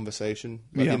have the conversation.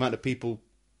 Like the amount of people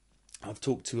I've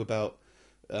talked to about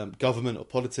government or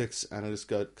politics, and I just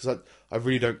go, because I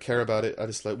really don't care about it. I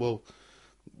just like, well,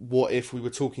 what if we were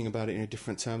talking about it in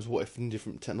different terms? What if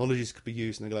different technologies could be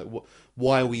used? And they go, like,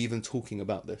 why are we even talking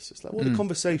about this? It's like, well, the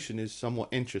conversation is somewhat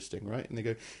interesting, right? And they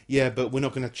go, yeah, but we're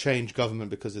not going to change government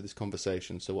because of this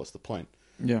conversation, so what's the point?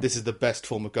 Yeah. This is the best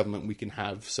form of government we can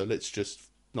have, so let's just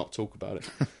not talk about it.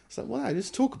 It's like, well,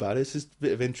 just talk about it. It's just a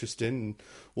bit of interesting and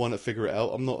want to figure it out.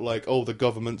 I'm not like, oh, the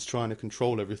government's trying to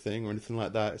control everything or anything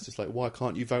like that. It's just like, why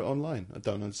can't you vote online? I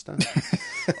don't understand.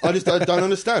 I don't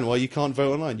understand why you can't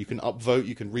vote online. You can upvote,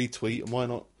 you can retweet, and why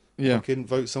not fucking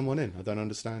vote someone in? I don't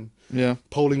understand. Yeah.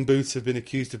 Polling booths have been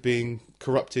accused of being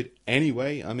corrupted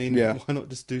anyway. I mean, why not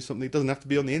just do something? It doesn't have to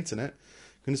be on the internet.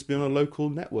 It can just be on a local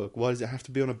network. Why does it have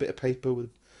to be on a bit of paper with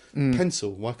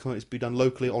pencil? Why can't it be done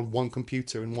locally on one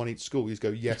computer in one each school? You just go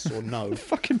yes or no. The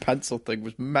fucking pencil thing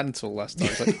was mental last time.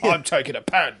 It's like, I'm taking a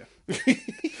pen.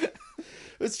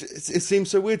 It seems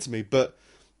so weird to me, but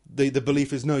the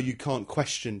belief is no, you can't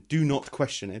question. Do not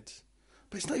question it.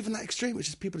 But it's not even that extreme. It's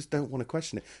just people just don't want to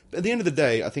question it. But at the end of the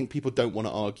day, I think people don't want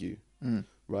to argue.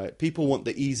 Right? People want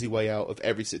the easy way out of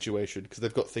every situation because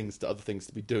they've got other things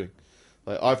to be doing.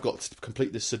 Like, I've got to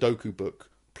complete this Sudoku book.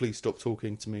 Please stop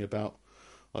talking to me about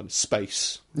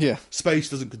space. Yeah. Space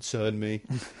doesn't concern me.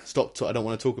 I don't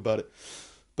want to talk about it.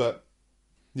 But,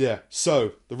 yeah.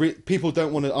 So, people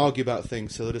don't want to argue about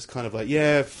things, so they're just kind of like,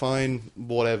 yeah, fine,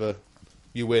 whatever.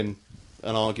 You win.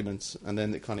 an argument, and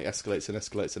then it kind of escalates and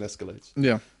escalates and escalates.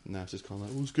 Yeah. And now it's just kind of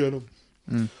like, what's going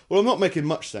on? Well, I'm not making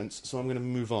much sense, so I'm going to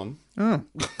move on. Oh.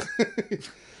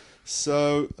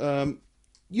 So,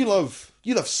 you love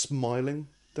smiling,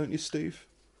 don't you, Steve?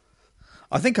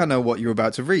 I think I know what you're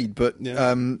about to read, but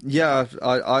Yeah.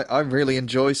 I really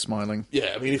enjoy smiling.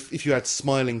 Yeah, I mean, if you had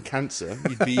smiling cancer,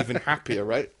 you'd be even happier,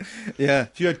 right? Yeah.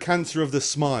 If you had cancer of the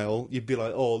smile, you'd be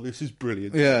like, oh, this is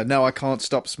brilliant. Yeah, now I can't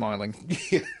stop smiling.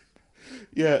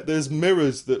 Yeah, there's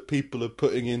mirrors that people are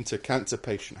putting into cancer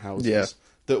patient houses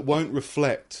that won't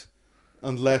reflect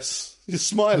unless you're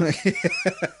smiling.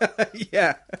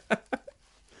 Yeah.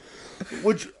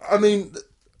 Which, I mean,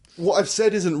 what I've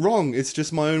said isn't wrong. It's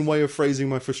just my own way of phrasing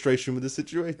my frustration with the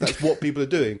situation. That's what people are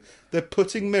doing. They're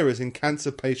putting mirrors in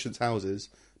cancer patients' houses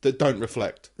that don't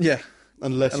reflect. Yeah.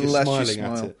 Unless you're Unless you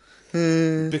smiling smile. at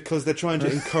it. Because they're trying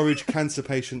to encourage cancer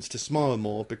patients to smile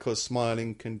more because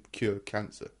smiling can cure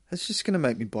cancer. It's just going to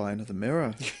make me buy another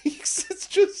mirror. It's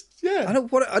just, yeah. I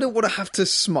don't want to have to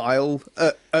smile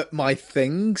at my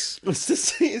things.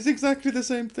 It's exactly the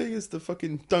same thing as the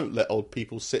fucking don't let old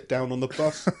people sit down on the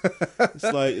bus. It's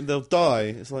like, they'll die.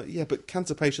 It's like, yeah, but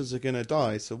cancer patients are going to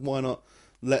die, so why not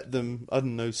let them, I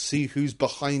don't know, see who's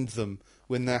behind them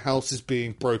when their house is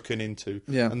being broken into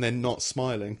and they're not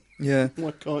smiling. Yeah.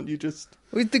 Why can't you just...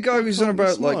 With the guy who's on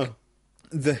about, smile? like,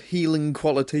 the healing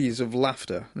qualities of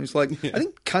laughter. And he's like, I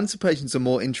think cancer patients are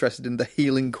more interested in the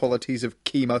healing qualities of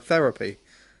chemotherapy.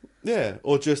 Yeah,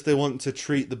 or just they want to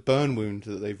treat the burn wound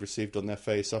that they've received on their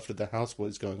face after their house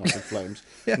was going up in flames,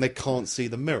 and they can't see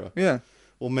the mirror. Yeah.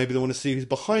 Or maybe they want to see who's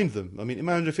behind them. I mean,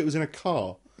 imagine if it was in a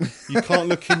car. You can't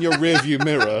look in your rearview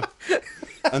mirror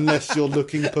unless you're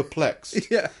looking perplexed.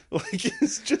 Yeah. Like,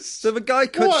 it's just... So if a guy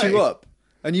cuts Why? you up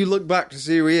and you look back to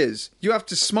see who he is, you have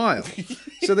to smile.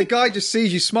 So the guy just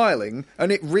sees you smiling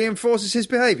and it reinforces his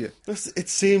behaviour. It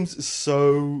seems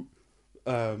so,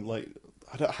 like,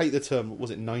 I hate the term, what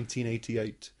was it,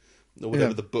 1988? Or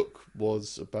whatever the book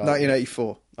was about.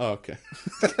 1984. Oh, okay.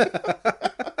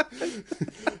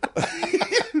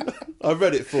 I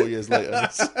read it 4 years later.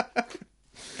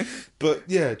 But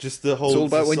yeah, just the whole It's all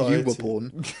about society. when you were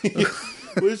born.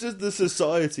 Well, it's just the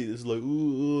society that's like,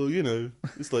 ooh, you know,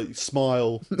 it's like,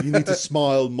 smile. You need to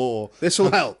smile more. This will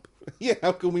help. Yeah,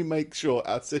 how can we make sure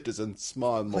our citizens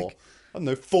smile more? I don't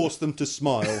know, force them to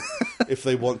smile if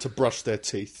they want to brush their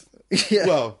teeth. Yeah.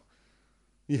 Well,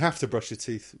 you have to brush your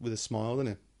teeth with a smile, don't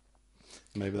you?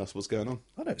 Maybe that's what's going on.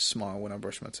 I don't smile when I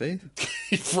brush my teeth.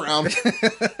 You frown.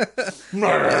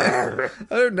 I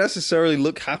don't necessarily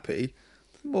look happy.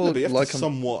 More No, but you have to like I'm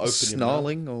somewhat open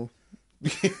snarling or...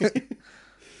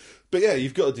 But yeah,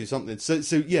 you've got to do something.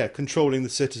 So yeah, controlling the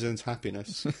citizens'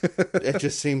 happiness. It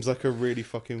just seems like a really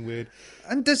fucking weird...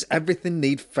 And does everything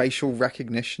need facial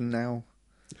recognition now?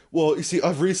 Well, you see,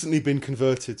 I've recently been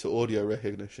converted to audio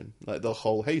recognition. Like the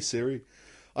whole, hey Siri.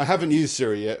 I haven't used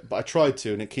Siri yet, but I tried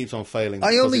to, and it keeps on failing.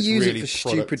 I only it's use really it for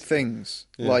stupid things,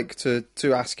 like to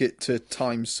ask it to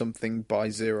time something by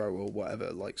 0 or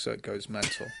whatever, like so it goes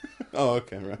mental. Oh,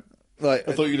 okay, right. Like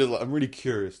I thought you did. Like, I'm really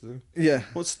curious. Though. Yeah.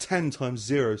 What's 10 times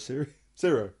 0, Siri?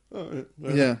 0. Oh,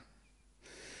 yeah.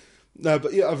 No,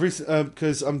 but yeah, I've recently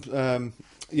because I'm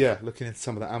looking at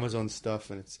some of the Amazon stuff,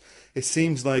 and it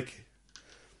seems like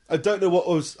I don't know what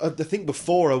was. I think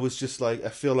before I was just like I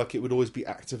feel like it would always be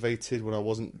activated when I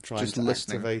wasn't trying Just to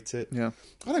listening. activate it. Yeah.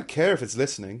 I don't care if it's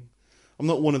listening. I'm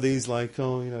not one of these like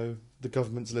the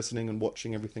government's listening and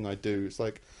watching everything I do. It's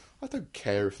like I don't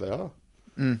care if they are.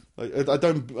 Like I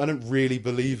don't really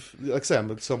believe. Like I say,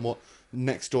 I'm a somewhat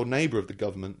next door neighbour of the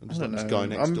government. I'm just I like don't this know. guy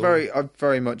next door. I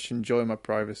very much enjoy my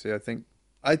privacy. I think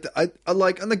I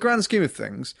like, in the grand scheme of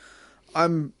things,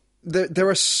 there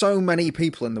are so many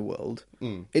people in the world.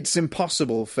 It's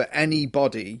impossible for any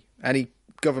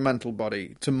governmental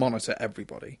body to monitor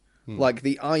everybody. Like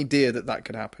the idea that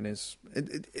could happen is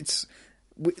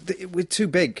we're too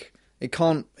big. It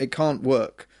can't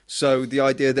work. So the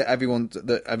idea that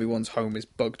everyone's home is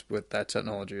bugged with their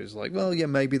technology is like, well, yeah,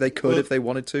 maybe they could if they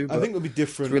wanted to. But I think it would be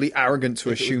different. It's really arrogant to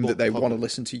if it was assume more that they public. want to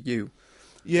listen to you.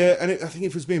 Yeah, and I think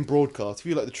if it was being broadcast, if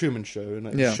you like the Truman Show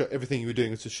and Yeah. everything you were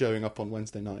doing was just showing up on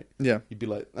Wednesday night, Yeah. you'd be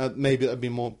like, maybe that'd be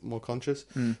more conscious.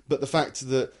 But the fact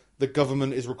that the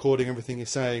government is recording everything you're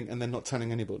saying and then not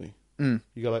telling anybody, you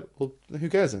go like, well, who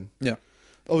cares then? Yeah.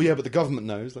 Oh yeah, but the government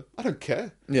knows. Like, I don't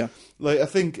care. Yeah. Like, I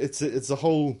think it's a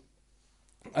whole.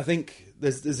 I think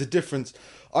there's a difference.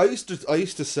 I used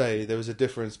to say there was a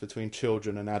difference between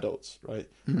children and adults, right?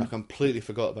 I completely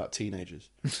forgot about teenagers,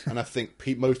 and I think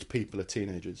most people are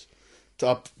teenagers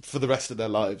for the rest of their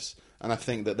lives, and I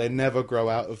think that they never grow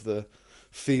out of the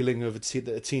feeling of that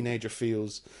a teenager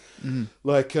feels.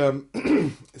 Like,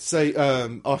 say,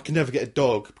 I can never get a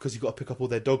dog because you've got to pick up all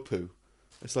their dog poo.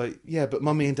 It's like, yeah, but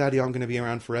mummy and daddy aren't going to be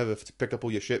around forever to pick up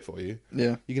all your shit for you.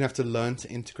 Yeah. You're going to have to learn to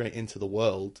integrate into the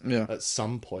world Yeah. at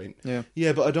some point. Yeah.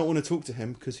 Yeah, but I don't want to talk to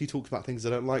him because he talks about things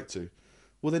I don't like to.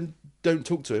 Well, then don't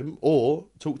talk to him, or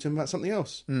talk to him about something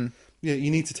else. Yeah, you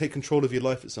need to take control of your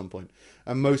life at some point.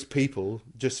 And most people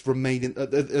just remain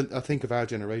in, I think of our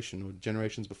generation or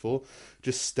generations before,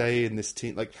 just stay in this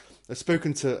teen. Like, I've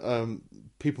spoken to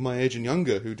people my age and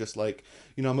younger who just like,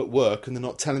 I'm at work and they're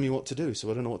not telling me what to do, so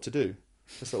I don't know what to do.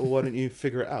 It's like, well, why don't you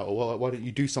figure it out? Or why don't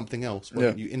you do something else? Why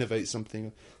don't you innovate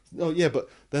something? Oh, yeah, but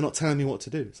they're not telling me what to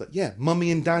do. It's like, yeah,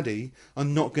 mummy and daddy are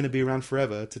not going to be around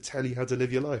forever to tell you how to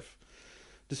live your life.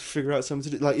 Just figure out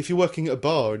something to do. Like, if you're working at a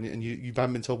bar and you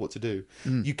haven't been told what to do,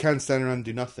 you can stand around and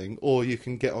do nothing, or you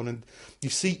can get on and you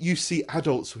see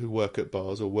adults who work at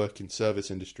bars or work in service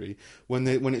industry when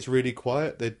it's really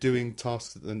quiet, they're doing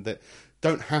tasks that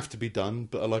don't have to be done,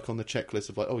 but are like on the checklist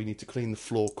of like, oh, you need to clean the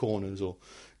floor corners or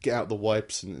get out the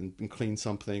wipes and clean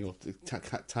something, or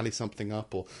tally something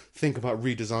up, or think about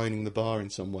redesigning the bar in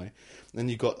some way.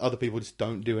 And you've got other people who just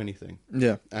don't do anything.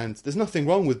 Yeah. And there's nothing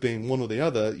wrong with being one or the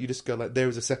other. You just go like, there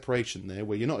is a separation there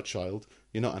where you're not a child,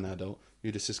 you're not an adult,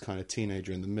 you're just this kind of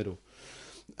teenager in the middle.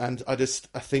 And I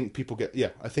think people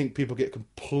get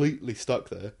completely stuck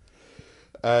there.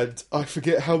 And I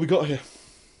forget how we got here.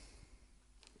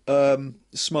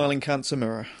 Smiling Cancer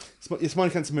Mirror.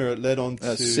 Smiling Cancer Mirror led on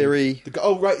to Siri.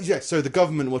 So the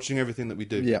government watching everything that we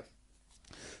do. Yeah.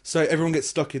 So everyone gets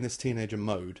stuck in this teenager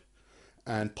mode,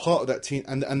 and part of that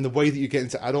and the way that you get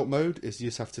into adult mode is you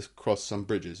just have to cross some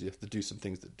bridges. You have to do some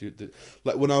things that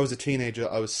like when I was a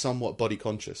teenager, I was somewhat body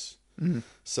conscious.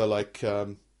 So like,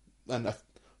 and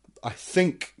I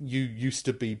think you used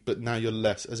to be, but now you're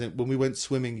less. As in, when we went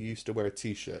swimming, you used to wear a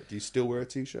t-shirt. Do you still wear a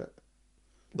t-shirt?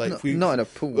 Like not in a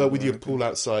pool. With your pool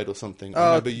outside or something. I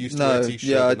remember you used to wear a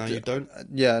t-shirt, but now you don't.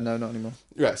 Yeah, no, not anymore.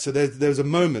 Right, so there was a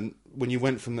moment when you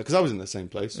went from because I was in the same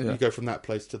place. Yeah. You go from that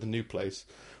place to the new place,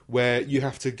 where you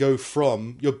have to go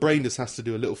from your brain just has to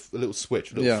do a little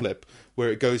switch, a little flip, where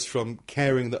it goes from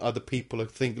caring that other people are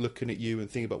looking at you and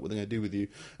thinking about what they're going to do with you,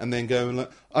 and then going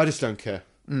like, I just don't care.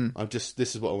 This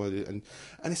is what I want to do, and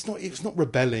it's not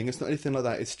rebelling. It's not anything like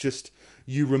that. It's just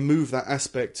you remove that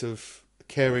aspect of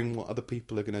caring what other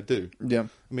people are going to do. Yeah.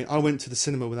 I mean, I went to the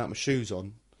cinema without my shoes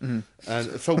on, and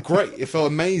it felt great. It felt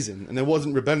amazing, and it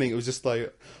wasn't rebelling. It was just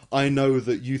like, I know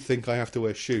that you think I have to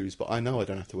wear shoes, but I know I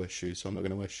don't have to wear shoes, so I'm not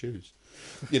going to wear shoes.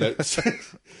 So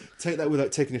take that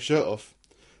without taking a shirt off.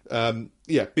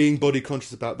 Being body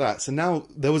conscious about that. So now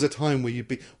there was a time where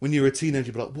when you were a teenager,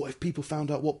 you'd be like, what if people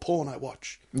found out what porn I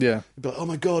watch? Yeah. You'd be like, oh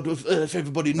my God, if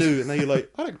everybody knew. And now you're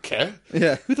like, I don't care.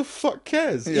 Yeah. Who the fuck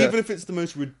cares? Yeah. Even if it's the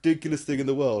most ridiculous thing in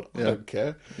the world, I don't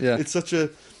care. Yeah. It's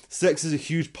sex is a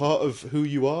huge part of who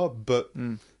you are, but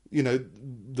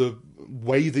the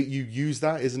way that you use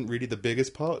that isn't really the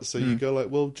biggest part. So you go like,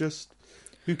 well, just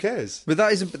who cares? But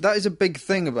that is a big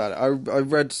thing about it. I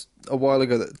read a while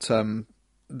ago that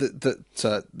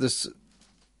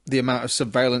the amount of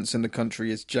surveillance in the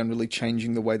country is generally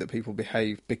changing the way that people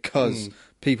behave because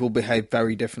people behave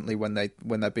very differently when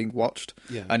they're being watched,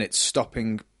 and it's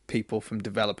stopping people from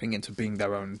developing into being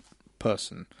their own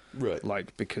person, right?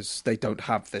 Like, because they don't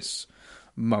have this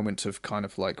moment of kind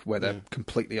of like where they're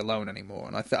completely alone anymore.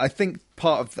 And I think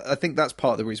that's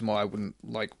part of the reason why I wouldn't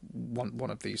like want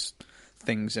one of these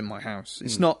things in my house.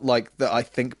 It's not like that I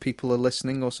think people are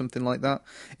listening or something like that.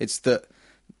 It's that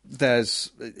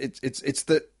it's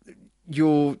that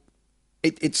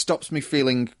it stops me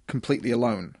feeling completely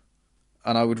alone,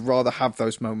 and I would rather have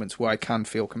those moments where I can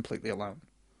feel completely alone.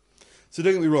 So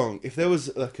don't get me wrong, if there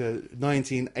was like a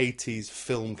 1980s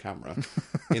film camera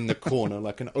in the corner,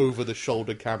 like an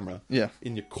over-the-shoulder camera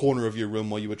in your corner of your room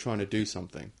while you were trying to do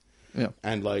something,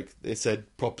 and like it said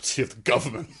property of the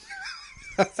government,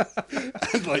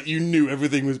 and like you knew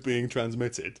everything was being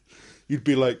transmitted, you'd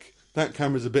be like, that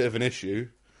camera's a bit of an issue.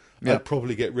 I'd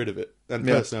probably get rid of it. And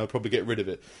personally, I'd probably get rid of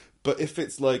it. But if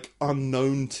it's like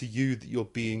unknown to you that you're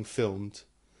being filmed,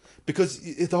 because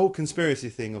it's the whole conspiracy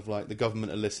thing of like the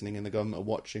government are listening and the government are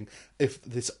watching. If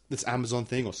this Amazon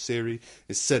thing or Siri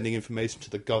is sending information to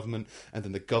the government, and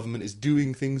then the government is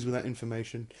doing things with that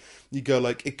information, you go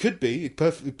like, it could be,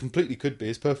 completely could be.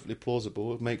 It's perfectly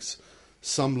plausible. It makes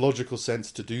some logical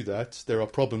sense to do that. There are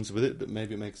problems with it, but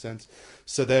maybe it makes sense.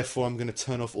 So therefore, I'm going to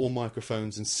turn off all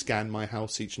microphones and scan my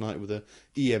house each night with a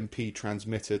EMP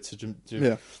transmitter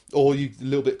or you a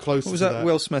little bit closer. What was to that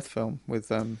Will Smith film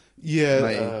with Enemy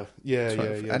of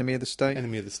the State?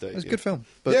 Enemy of the State. It was a good film.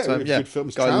 But it was a good film.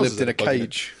 Guy lived in a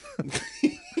cage.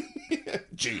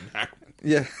 Gene Hackman.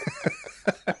 Yeah.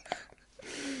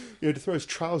 He had to throw his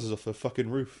trousers off a fucking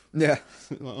roof. Yeah.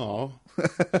 Oh,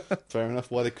 fair enough.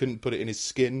 Why they couldn't put it in his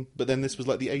skin? But then this was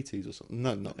like the 80s or something.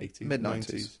 No, not 80s.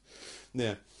 Mid-90s.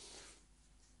 Yeah.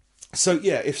 So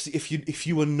yeah, if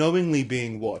you were knowingly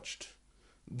being watched,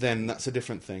 then that's a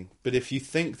different thing. But if you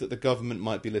think that the government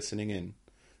might be listening in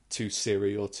to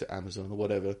Siri or to Amazon or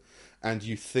whatever, and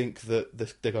you think that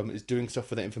the government is doing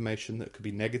stuff with that information that could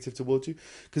be negative towards you,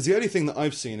 because the only thing that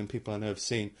I've seen and people I know have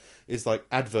seen is like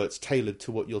adverts tailored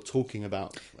to what you're talking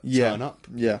about turn up,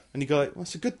 and you go like, well,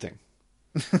 that's a good thing.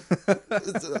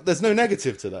 There's no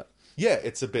negative to that. Yeah,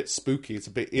 it's a bit spooky, it's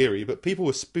a bit eerie, but people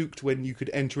were spooked when you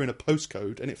could enter in a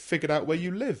postcode and it figured out where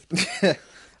you lived.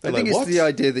 I think it's the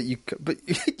idea that you... But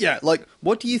yeah, like,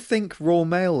 what do you think Raw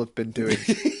Mail have been doing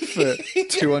for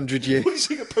 200 years? What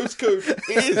do you think a postcode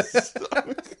is?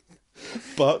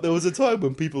 But there was a time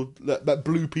when people... That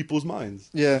blew people's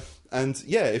minds. Yeah. And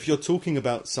yeah, if you're talking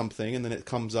about something and then it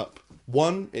comes up...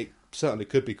 One, it certainly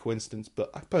could be coincidence,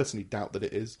 but I personally doubt that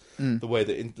it is. The way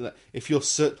that...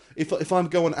 If I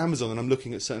go on Amazon and I'm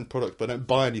looking at certain products but I don't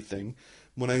buy anything,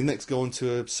 when I next go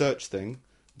onto a search thing,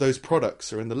 those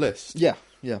products are in the list. Yeah.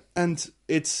 Yeah. And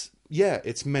it's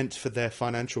meant for their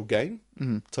financial gain,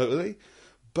 totally.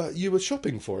 But you were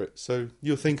shopping for it, so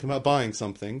you're thinking about buying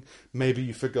something. Maybe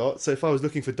you forgot. So if I was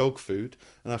looking for dog food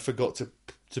and I forgot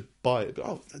to buy it,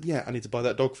 but I need to buy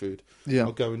that dog food. Yeah.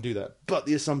 I'll go and do that. But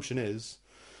the assumption is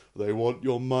they want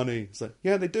your money. It's like,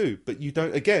 yeah, they do, but you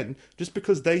don't. Again, just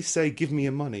because they say give me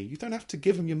your money, you don't have to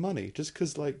give them your money. Just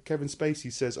because like Kevin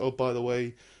Spacey says, oh, by the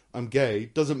way, I'm gay,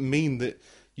 doesn't mean that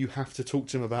you have to talk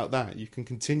to him about that. You can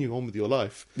continue on with your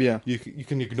life. Yeah. You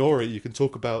can ignore it. You can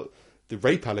talk about the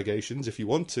rape allegations if you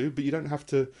want to, but you don't have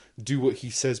to do what he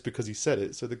says because he said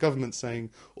it. So the government's saying,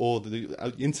 or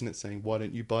the internet saying, why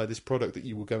don't you buy this product that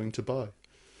you were going to buy?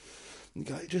 And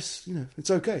you go,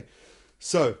 it's okay.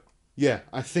 So, yeah,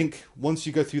 I think once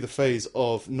you go through the phase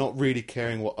of not really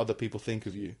caring what other people think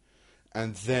of you,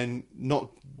 and then not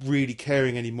really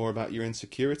caring anymore about your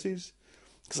insecurities,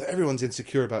 because everyone's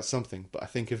insecure about something, but I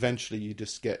think eventually you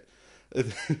just get...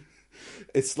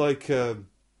 It's like...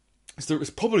 it's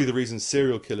probably the reason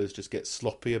serial killers just get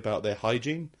sloppy about their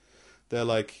hygiene. They're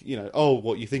like, oh,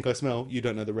 what, you think I smell? You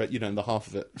don't know you don't know the half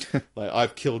of it. Like,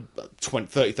 I've killed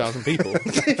 30,000 people.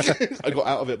 I got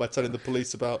out of it by telling the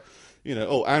police about...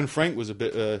 Anne Frank was a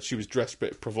bit... she was dressed a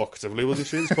bit provocatively, wasn't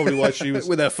she? It's probably why she was...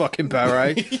 With her fucking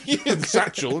beret. Yeah, the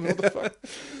satchel and all the fuck.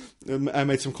 I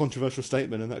made some controversial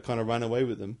statement and that kind of ran away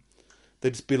with them.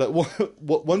 They'd just be like,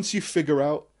 what? Once you figure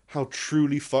out how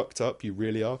truly fucked up you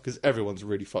really are, because everyone's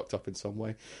really fucked up in some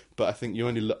way, but I think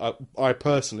I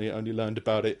personally only learned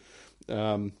about it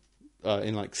in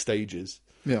like stages.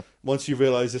 Yeah. Once you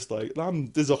realise it's like,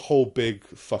 there's a whole big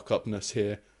fuck upness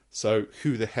here, so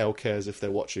who the hell cares if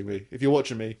they're watching me? If you're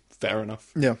watching me, fair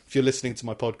enough. Yeah. If you're listening to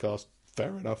my podcast,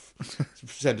 fair enough.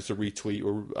 Send us a retweet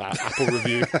or Apple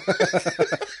review.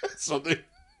 Something.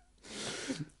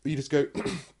 You just go,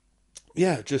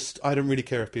 yeah, I don't really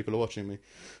care if people are watching me.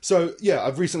 So, yeah,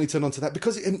 I've recently turned on to that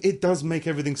because it does make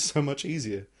everything so much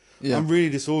easier. Yeah. I'm really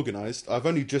disorganised. I've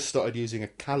only just started using a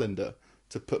calendar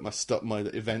to put my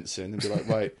events in and be like,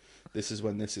 right, this is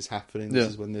when this is happening, this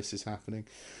is when this is happening.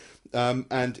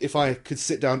 And if I could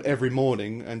sit down every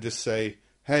morning and just say,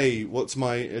 hey, what's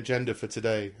my agenda for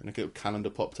today? And a calendar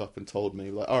popped up and told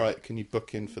me, like, all right, can you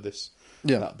book in for this?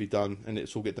 Yeah. That'll be done, and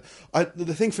it's all get done.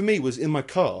 The thing for me was in my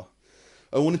car,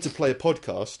 I wanted to play a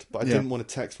podcast, but I didn't want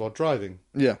to text while driving.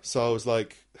 Yeah. So I was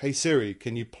like, hey, Siri,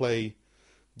 can you play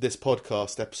this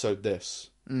podcast, episode this?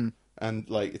 And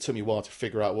like, it took me a while to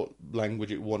figure out what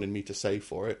language it wanted me to say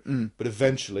for it. But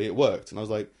eventually it worked. And I was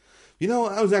like,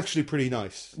 that was actually pretty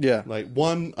nice. Yeah. Like,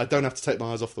 one, I don't have to take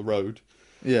my eyes off the road.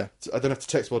 Yeah. I don't have to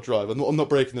text while driving. I'm not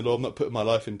breaking the law. I'm not putting my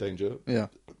life in danger. Yeah.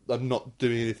 I'm not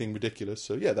doing anything ridiculous.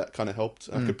 So, yeah, that kind of helped.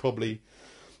 I could probably...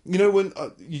 when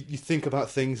you think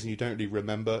about things and you don't really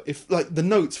remember... If, like, the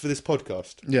notes for this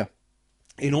podcast... Yeah.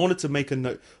 In order to make a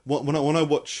note... When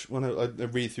I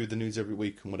read through the news every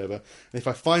week and whatever, and if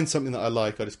I find something that I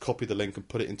like, I just copy the link and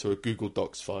put it into a Google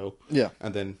Docs file. Yeah.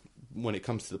 And then when it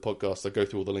comes to the podcast, I go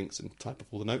through all the links and type up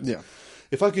all the notes. Yeah.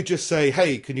 If I could just say,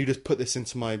 hey, can you just put this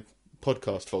into my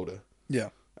podcast folder? Yeah.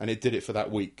 And it did it for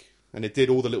that week. And it did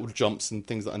all the little jumps and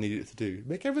things that I needed it to do.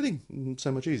 Make everything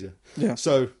so much easier. Yeah.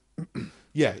 So,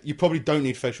 yeah, you probably don't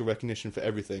need facial recognition for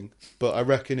everything. But I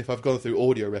reckon if I've gone through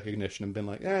audio recognition and been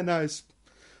like, I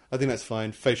think that's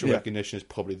fine. Facial recognition is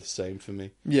probably the same for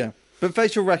me. Yeah. But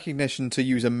facial recognition to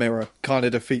use a mirror kind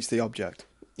of defeats the object.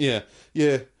 Yeah.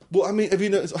 Yeah. Well, I mean, have you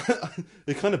noticed?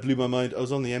 It kind of blew my mind. I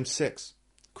was on the M6.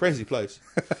 Crazy place.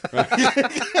 Right?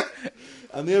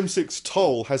 And the M6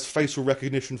 Toll has facial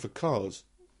recognition for cars.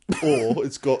 Or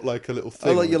it's got like a little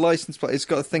thing. Oh, like your license plate. It's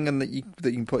got a thing that you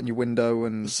can put in your window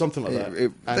and something like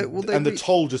that. And the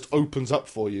toll just opens up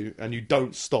for you, and you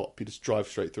don't stop. You just drive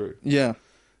straight through. Yeah,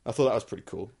 I thought that was pretty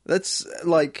cool. that's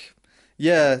like,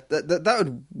 yeah, that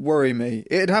would worry me.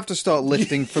 It'd have to start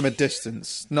lifting from a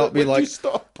distance, not be When do like, you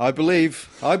stop? I believe.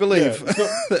 Yeah,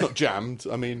 it's not jammed.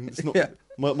 I mean, it's not. Yeah.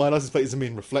 My license plate isn't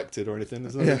being reflected or anything.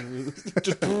 It's not,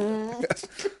 just.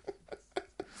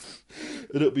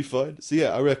 It'll be fine. So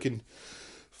yeah, I reckon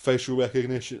facial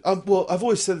recognition. Well, I've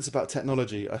always said this about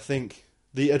technology. I think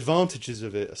the advantages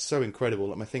of it are so incredible.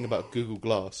 Like my thing about Google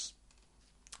Glass,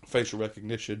 facial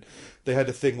recognition. They had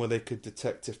a thing where they could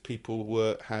detect if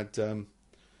people had.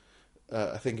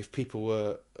 I think if people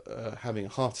were having a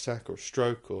heart attack or a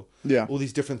stroke or all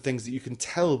these different things that you can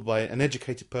tell by an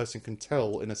educated person can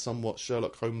tell in a somewhat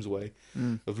Sherlock Holmes way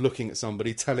of looking at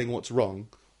somebody, telling what's wrong.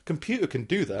 Computer can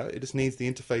do that. It just needs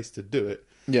the interface to do it.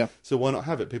 Yeah. So why not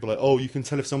have it? People are like, oh, you can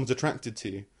tell if someone's attracted to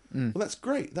you. Well, that's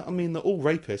great. That, I mean, all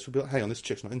rapists would be like, hang on, this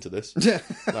chick's not into this. Yeah.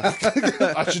 Like,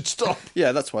 I should stop.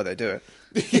 Yeah, that's why they do it.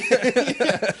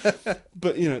 Yeah.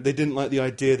 But, you know, they didn't like the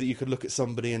idea that you could look at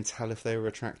somebody and tell if they were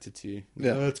attracted to you.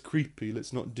 Yeah. Oh, it's creepy.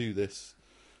 Let's not do this.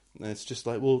 And it's just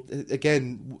like, well,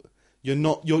 again,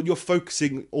 you're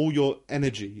focusing all your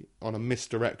energy on a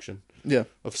misdirection. Yeah.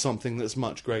 Of something that's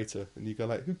much greater. And you go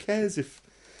like, who cares if...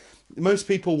 Most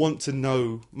people want to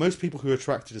know... Most people who are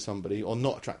attracted to somebody or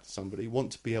not attracted to somebody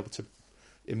want to be able to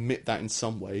emit that in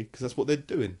some way because that's what they're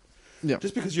doing. Yeah.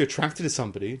 Just because you're attracted to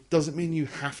somebody doesn't mean you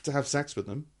have to have sex with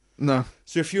them. No.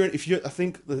 So if you're I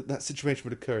think that situation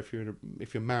would occur if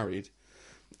you're married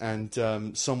and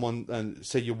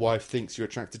say your wife thinks you're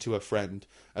attracted to her friend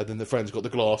and then the friend's got the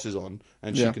glasses on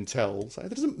and she can tell. So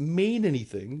that doesn't mean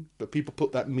anything, but people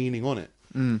put that meaning on it.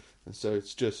 And so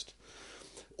it's just...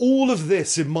 All of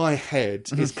this in my head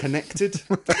is connected.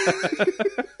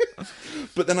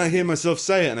 But then I hear myself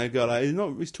say it and I go like,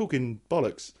 he's talking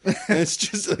bollocks. And it's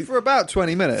just like, For about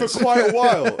 20 minutes. for quite a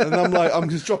while. And I'm like, I'm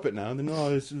just drop it now. And then,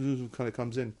 this kind of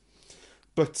comes in.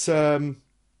 But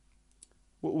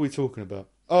what were we talking about?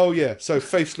 Oh, yeah. So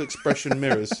facial expression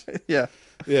mirrors. Yeah.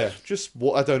 Yeah. Just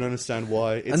what I don't understand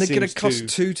why. And they're going to cost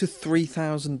 $2,000 to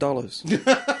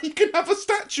 $3,000. You can have a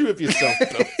statue of yourself,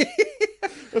 though.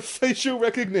 A facial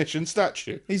recognition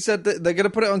statue. He said that they're going to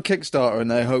put it on Kickstarter and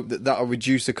they hope that that'll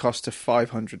reduce the cost to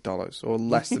 $500 or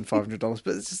less than $500.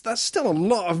 But that's still a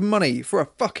lot of money for a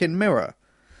fucking mirror.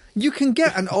 You can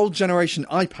get an old generation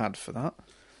iPad for that.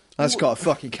 That's got a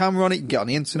fucking camera on it. You can get on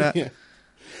the internet. Yeah.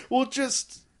 Well,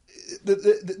 just...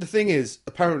 The thing is,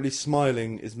 apparently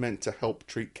smiling is meant to help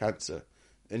treat cancer.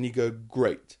 And you go,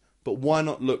 great. But why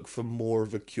not look for more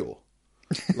of a cure?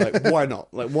 Like, why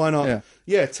not? Like, why not?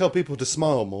 Yeah, tell people to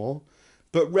smile more,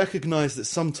 but recognise that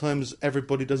sometimes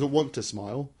everybody doesn't want to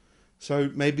smile.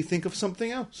 So maybe think of something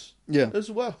else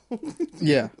as well.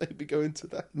 Yeah. Maybe go into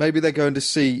that. Maybe they're going to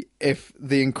see if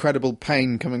the incredible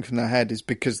pain coming from their head is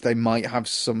because they might have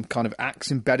some kind of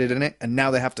axe embedded in it, and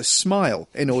now they have to smile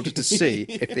in order to see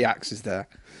if the axe is there.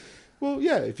 Well,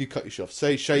 yeah, if you cut yourself,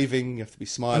 say shaving, you have to be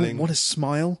smiling. Oh, what a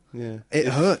smile. Yeah. It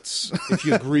hurts. If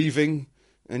you're grieving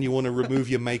and you want to remove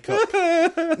your makeup.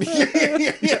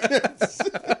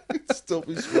 Still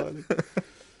be smiling.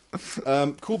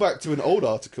 Call back to an old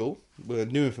article where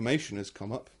new information has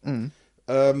come up.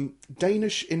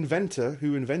 Danish inventor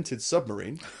who invented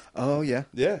submarine. Oh, yeah.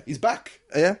 Yeah, he's back.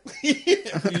 Yeah?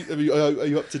 Are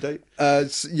you up to date?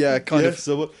 Yeah, kind of.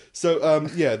 So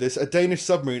there's a Danish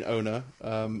submarine owner.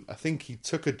 I think he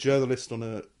took a journalist on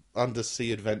a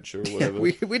undersea adventure or whatever.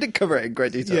 We did cover it in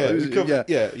great detail.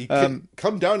 He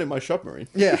come down in my submarine.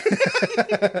 Yeah.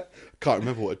 Can't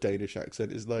remember what a Danish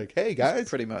accent is like. Hey guys,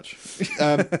 Pretty much. He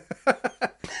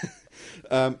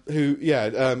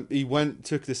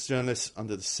took this journalist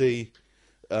under the sea,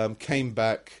 came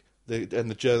back, and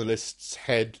the journalist's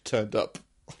head turned up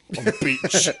on the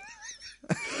beach.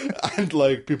 And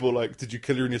like people were like, did you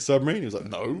kill her in your submarine? He was like,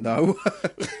 no.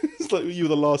 It's like you were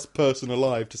the last person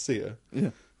alive to see her.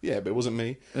 Yeah, but it wasn't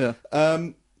me. Yeah.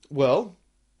 Well,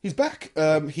 he's back.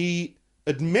 He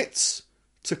admits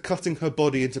to cutting her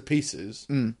body into pieces,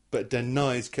 but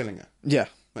denies killing her. Yeah.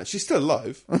 Like, she's still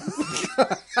alive.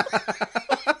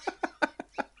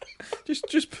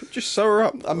 Just sew her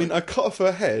up. I mean, I cut off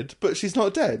her head, but she's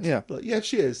not dead. Yeah. Like, yeah,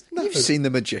 she is. No. You've seen the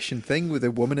magician thing with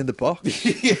a woman in the box.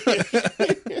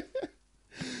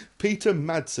 Peter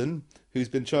Madsen, who's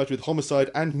been charged with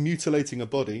homicide and mutilating a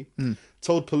body,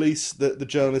 told police that the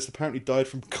journalist apparently died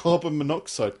from carbon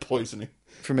monoxide poisoning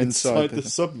From inside the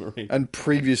submarine. And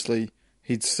previously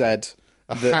he'd said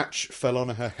a hatch fell on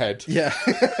her head. Yeah.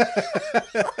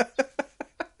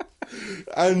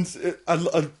 And I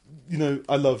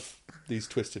love these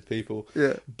twisted people.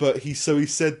 Yeah. But he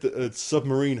said that a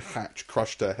submarine hatch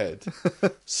crushed her head.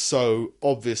 So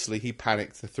obviously he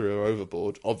panicked and threw her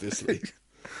overboard. Obviously.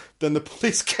 Then the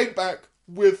police came back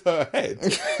with her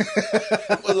head.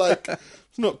 We're like,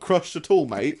 it's not crushed at all,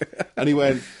 mate. And he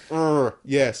went,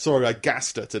 yeah, sorry, I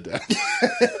gassed her to death.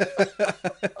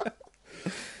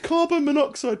 Carbon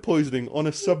monoxide poisoning on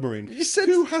a submarine.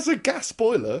 Who has a gas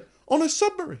boiler on a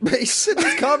submarine? But he said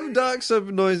it's carbon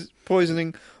dioxide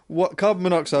poisoning, carbon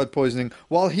monoxide poisoning,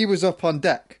 while he was up on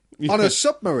deck on a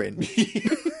submarine,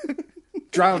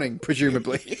 drowning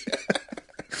presumably.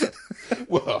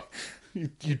 Well,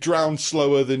 you drown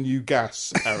slower than you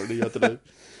gas. Apparently, I don't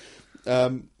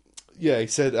know. Yeah, he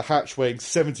said a hatch weighing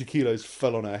 70 kilos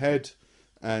fell on her head,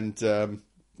 and there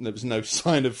was no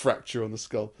sign of fracture on the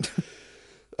skull.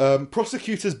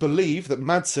 Prosecutors believe that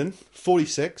Madsen,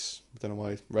 46, I don't know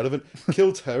why it's relevant,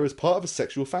 killed her as part of a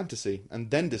sexual fantasy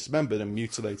and then dismembered and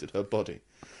mutilated her body.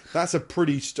 That's a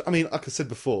pretty... like I said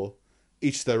before,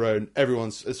 each their own.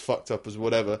 Everyone's as fucked up as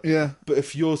whatever. Yeah. But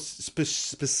if your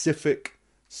specific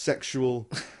sexual,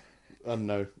 I don't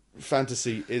know,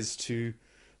 fantasy is to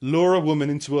lure a woman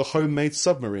into a homemade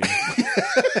submarine...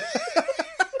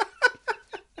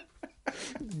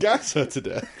 gas her to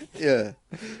death. Yeah.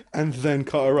 And then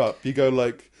cut her up. You go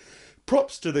like,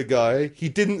 props to the guy. He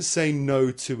didn't say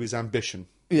no to his ambition.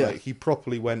 Yeah. Like, he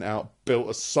properly went out, built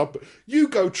a You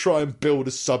go try and build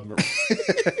a submarine.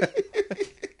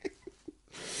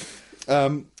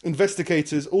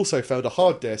 Investigators also found a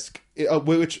hard disk,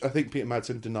 which I think Peter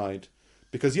Madsen denied.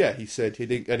 Because, yeah, he said I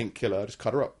didn't kill her, I just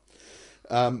cut her up.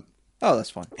 Oh,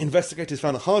 that's fine. Investigators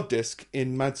found a hard disk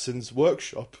in Madsen's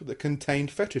workshop that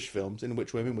contained fetish films in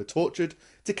which women were tortured,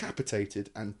 decapitated,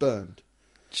 and burned.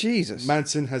 Jesus.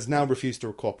 Madsen has now refused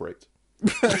to cooperate.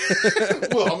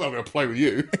 Well, I'm not going to play with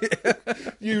you.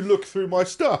 You look through my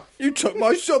stuff. You took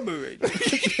my submarine.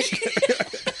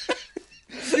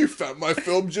 You found my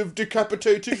films of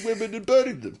decapitating women and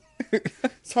burning them.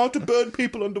 It's hard to burn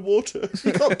people underwater.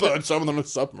 You can't burn someone on a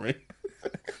submarine.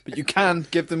 But you can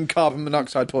give them carbon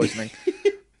monoxide poisoning.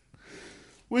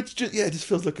 Which, just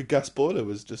feels like a gas boiler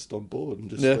was just on board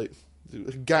and just like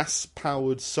a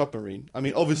gas-powered submarine. I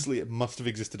mean, obviously it must have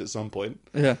existed at some point.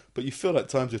 Yeah. But you feel like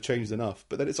times have changed enough.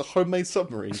 But then it's a homemade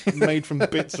submarine made from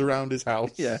bits around his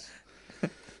house. Yeah.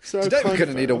 So Today we're going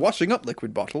to need a washing up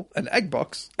liquid bottle, an egg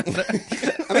box, and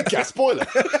a gas boiler.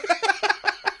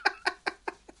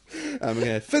 And we're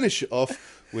going to finish it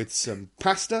off with some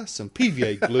pasta, some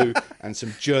PVA glue, and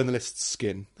some journalist's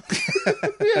skin.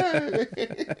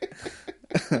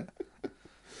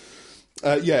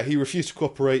 He refused to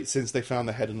cooperate since they found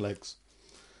the head and legs.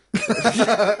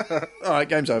 Alright,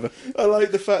 game's over. I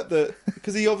like the fact that...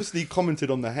 Because he obviously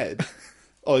commented on the head.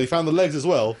 Oh, you found the legs as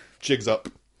well? Jig's up.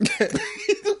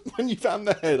 When you found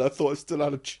the head, I thought it still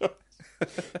had a chance.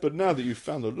 But now that you've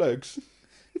found the legs...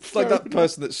 It's like that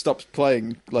person that stops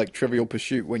playing like Trivial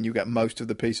Pursuit when you get most of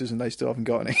the pieces and they still haven't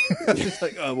got any. It's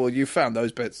like, oh, well, you found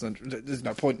those bits, and there's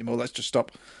no point anymore, let's just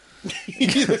stop.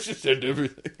 Let's just end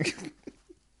everything.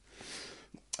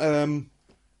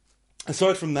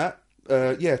 Aside from that,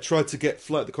 tried to get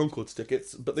Flight of the Conchords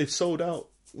tickets, but they've sold out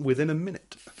within a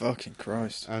minute. Fucking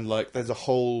Christ. And, there's a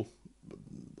whole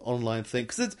online thing.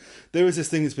 Because there is this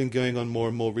thing that's been going on more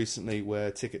and more recently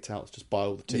where ticket touts just buy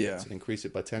all the tickets and increase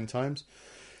it by 10 times.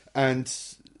 And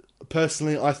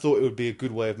personally, I thought it would be a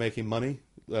good way of making money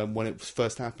when it was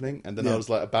first happening. And then I was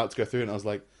about to go through it and I was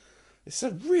like, it's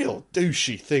a real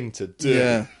douchey thing to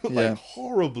do. Yeah.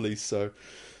 Horribly so.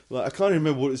 I can't even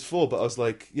remember what it was for, but I was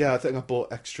like, I think I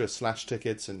bought extra Slash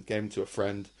tickets and gave them to a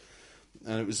friend.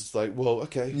 And it was just like, well,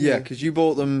 okay. Yeah, because you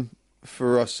bought them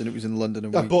for us and it was in London.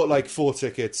 And I bought 4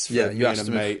 tickets for me and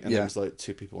a mate, and there was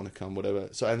 2 people want to come, whatever.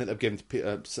 So I ended up giving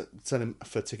sending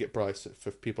for ticket price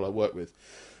for people I work with.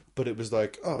 But it was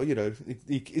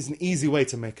it's an easy way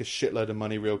to make a shitload of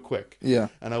money real quick. Yeah.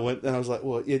 And I was like,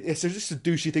 well, it's just a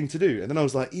douchey thing to do. And then I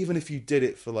was like, even if you did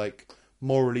it for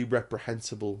morally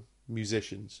reprehensible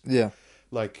musicians. Yeah.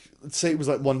 Say it was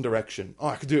One Direction. Oh,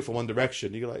 I could do it for One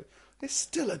Direction. You're like, it's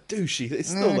still a douchey. It's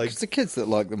still it's the kids that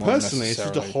like them. Personally, it's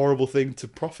just a horrible thing to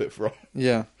profit from.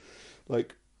 Yeah.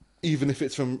 Even if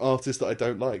it's from artists that I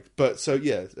don't like. But so,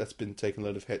 that's been taking a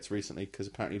load of hits recently because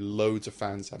apparently loads of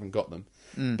fans haven't got them.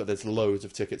 But there's loads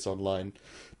of tickets online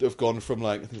that have gone from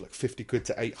I think 50 quid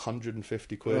to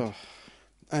 850 quid. Oh.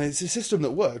 And it's a system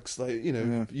that works.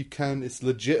 You can, it's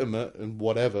legitimate and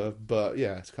whatever, but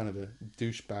it's kind of a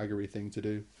douchebaggery thing to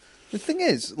do. The thing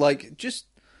is, just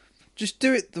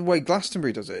do it the way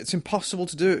Glastonbury does it. It's impossible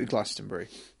to do it with Glastonbury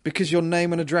because your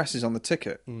name and address is on the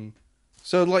ticket.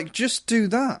 So, like, just do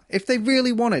that. If they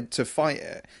really wanted to fight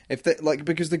it, if they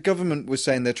because the government was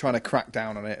saying they're trying to crack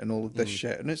down on it and all of this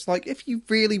shit, and it's like, if you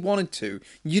really wanted to,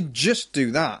 you'd just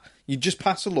do that. You'd just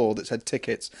pass a law that said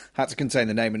tickets had to contain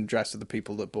the name and address of the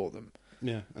people that bought them.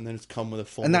 Yeah, and then it's come with a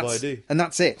form of ID. And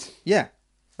that's it. Yeah.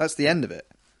 That's the end of it.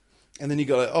 And then you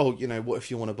go like, oh, you know, what if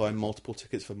you want to buy multiple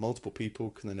tickets for multiple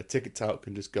people? Because then a ticket tout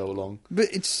can just go along.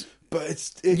 But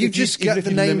you just get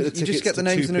the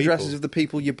names and addresses of the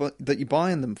people that you're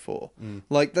buying them for.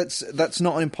 Like that's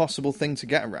not an impossible thing to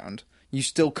get around. You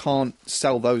still can't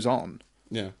sell those on.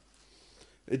 Yeah,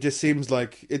 it just seems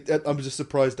like I'm just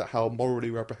surprised at how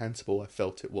morally reprehensible I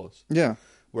felt it was. Yeah.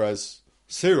 Whereas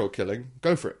serial killing,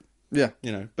 go for it. Yeah.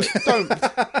 You know, but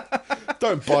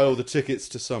don't buy all the tickets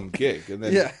to some gig and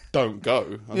then don't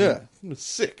go. I'm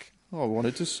sick. Oh, I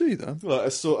wanted to see them. Like I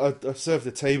served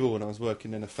a table when I was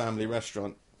working in a family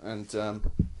restaurant, and I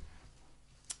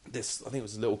think it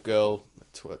was a little girl,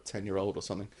 10-year-old or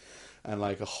something, and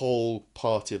like a whole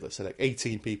party of, let's say, like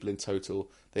 18 people in total.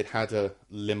 They'd had a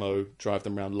limo drive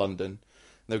them around London, and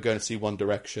they were going to see One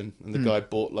Direction, and the guy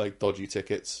bought like dodgy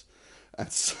tickets.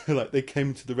 And so, like, they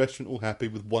came to the restaurant all happy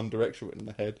with One Direction written in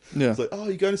their head. Yeah. It's like, oh,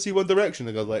 you're going to see One Direction?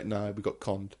 And the guy's like, no, we got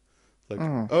conned. Like,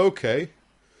 okay.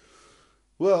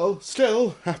 Well,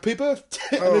 still, happy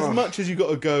birthday. And as much as you got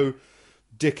to go,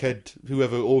 dickhead,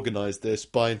 whoever organised this,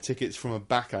 buying tickets from a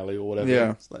back alley or whatever.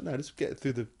 Yeah. It's like, no, just get it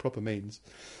through the proper means.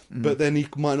 But then you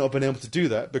might not have been able to do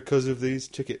that because of these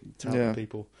ticket tout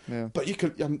people. Yeah. But you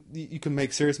can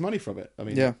make serious money from it. I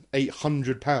mean,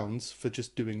 £800 for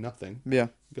just doing nothing. Yeah.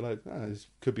 You're like, this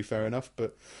could be fair enough,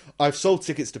 but I've sold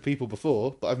tickets to people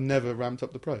before, but I've never ramped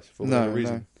up the price for whatever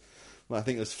reason. Well, I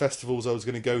think there's festivals I was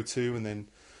going to go to, and then,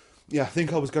 I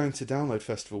think I was going to Download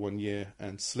Festival one year,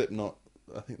 and Slipknot,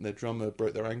 I think their drummer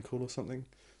broke their ankle or something.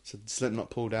 So Slipknot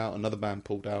pulled out, another band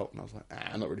pulled out, and I was like,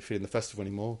 I'm not really feeling the festival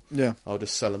anymore. Yeah, I'll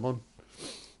just sell them on.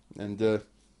 And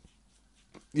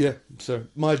so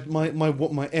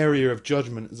my area of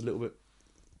judgment is a little bit.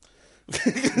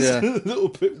 It's a little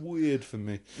bit weird for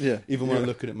me. Yeah. Even when I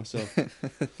look at it myself.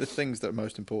 The things that are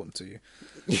most important to you.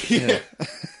 Yeah.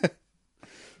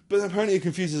 But apparently it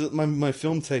confuses my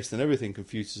film taste, and everything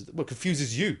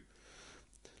confuses you.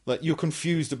 Like, you're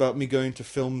confused about me going to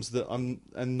films and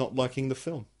not liking the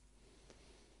film.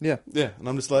 Yeah. Yeah. And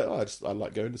I'm just like, I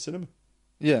like going to cinema.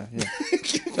 Yeah,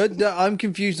 yeah. I'm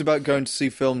confused about going to see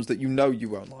films that you know you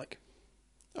won't like.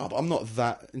 Oh, but I'm not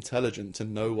that intelligent to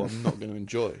know what I'm not going to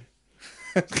enjoy.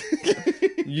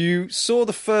 You saw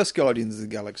the first Guardians of the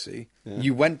Galaxy. Yeah.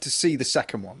 You went to see the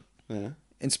second one. Yeah.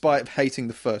 In spite of hating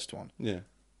the first one. Yeah.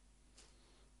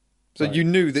 So you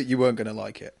knew that you weren't going to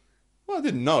like it. Well, I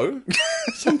didn't know.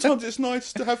 Sometimes it's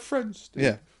nice to have friends.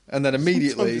 Yeah. And then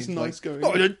immediately... Sometimes it's nice going...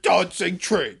 Oh, the dancing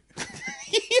tree!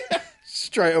 Yeah.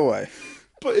 Straight away.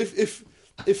 But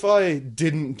if I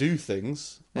didn't do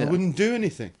things, I wouldn't do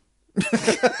anything.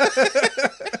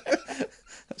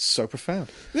 That's so profound.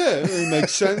 Yeah, it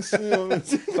makes sense.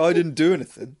 If I didn't do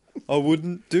anything, I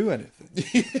wouldn't do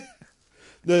anything.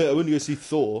 No, I went to go see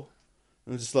Thor.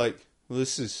 I was just like, well,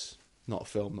 this is not a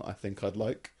film that I think I'd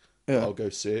like. Yeah. I'll go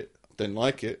see it. Didn't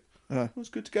like it. It was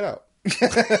good to get out.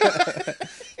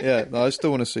 Yeah, no, I still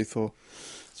want to see Thor.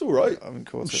 It's all right. I'm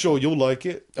sure you'll like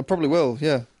it. I probably will,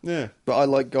 yeah. Yeah. But I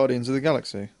like Guardians of the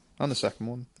Galaxy. And the second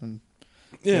one. And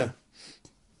yeah.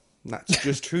 That's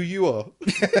just who you are.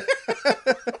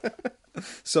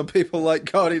 Some people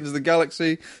like Guardians of the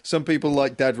Galaxy. Some people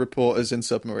like dead reporters in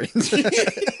submarines.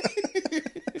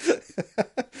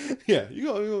 Yeah, you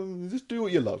got just do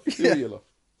what you love. Do what you love.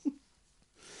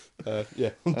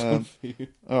 I'm done for you.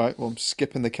 All right, well, I'm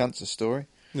skipping the cancer story.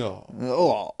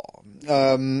 Oh.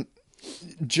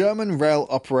 German rail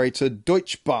operator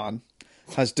Deutsche Bahn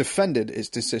has defended its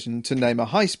decision to name a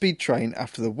high-speed train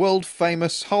after the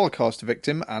world-famous Holocaust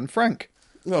victim Anne Frank.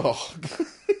 Oh.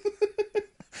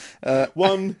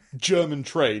 One German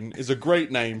train is a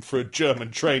great name for a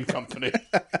German train company.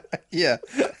 Yeah.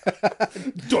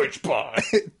 Deutsche Bahn.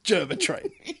 German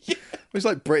train. Yeah. It's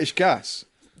like British gas.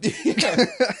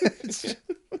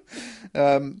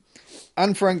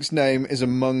 Anne Frank's name is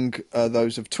among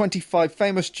those of 25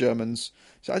 famous Germans.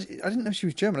 So I didn't know she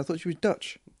was German. I thought she was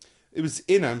Dutch. It was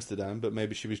in Amsterdam, but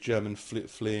maybe she was German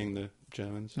fleeing the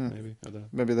Germans. Maybe I don't know.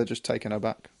 Maybe they're just taking her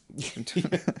back.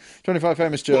 25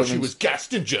 famous Germans. Well, she was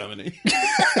gassed in Germany.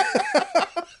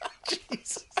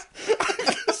 Jesus.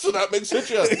 So that makes her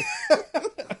German.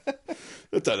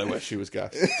 I don't know where she was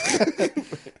gassed.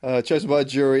 Chosen by a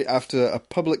jury after a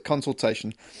public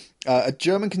consultation. A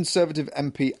German Conservative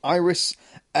MP, Iris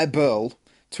Eberl,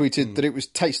 tweeted that it was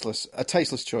a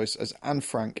tasteless choice, as Anne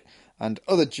Frank and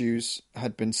other Jews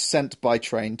had been sent by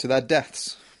train to their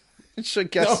deaths. Which I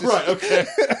guess Right, okay.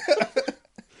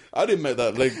 I didn't make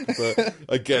that link, but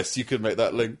I guess you could make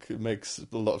that link. It makes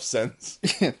a lot of sense.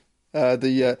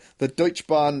 The Deutsche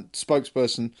Bahn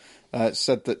spokesperson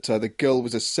said that the girl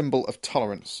was a symbol of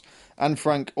tolerance. Anne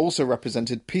Frank also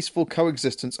represented peaceful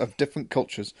coexistence of different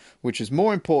cultures, which is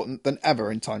more important than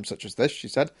ever in times such as this, she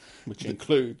said. Which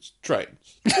includes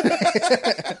trains.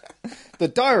 The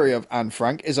Diary of Anne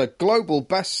Frank is a global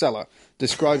bestseller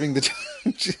describing the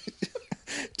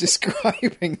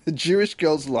Jewish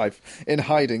girl's life in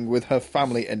hiding with her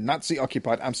family in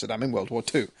Nazi-occupied Amsterdam in World War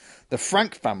II. The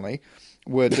Frank family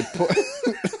were deported...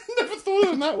 Never thought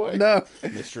of it that way. No.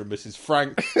 Mr. and Mrs.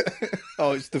 Frank.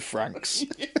 Oh, it's the Franks.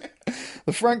 Yeah.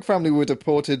 The Frank family were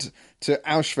deported to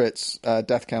Auschwitz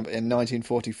death camp in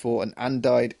 1944, and Anne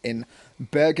died in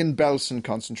Bergen-Belsen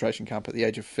concentration camp at the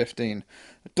age of 15.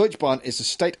 Deutsche Bahn is a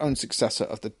state-owned successor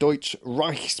of the Deutsche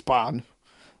Reichsbahn,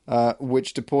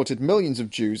 which deported millions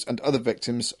of Jews and other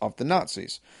victims of the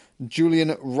Nazis.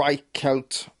 Julian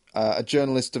Reichelt, a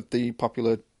journalist of the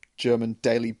popular German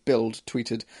Daily Bild,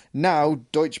 tweeted, "Now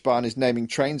Deutsche Bahn is naming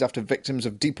trains after victims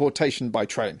of deportation by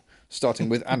train, starting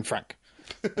with Anne Frank."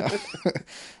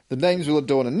 The names will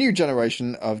adorn a new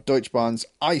generation of Deutsche Bahn's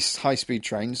ICE high-speed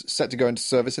trains set to go into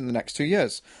service in the next 2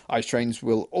 years. ICE trains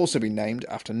will also be named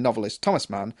after novelist Thomas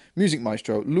Mann, music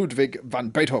maestro Ludwig van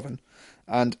Beethoven,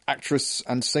 and actress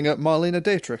and singer Marlene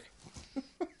Dietrich.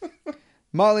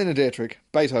 Marlene Dietrich,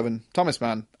 Beethoven, Thomas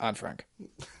Mann, Anne Frank.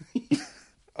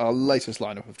 Our latest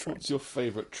lineup of trains. What's your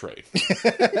favourite train?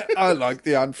 I like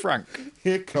the Anne Frank.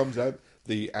 Here comes out.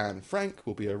 The Anne Frank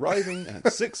will be arriving at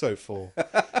 6:04.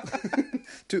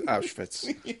 To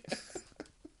Auschwitz. Yeah.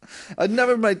 I'd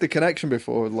never made the connection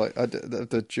before, like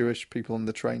the Jewish people on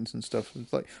the trains and stuff.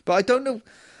 It's like, but I don't know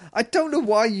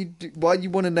why you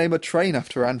want to name a train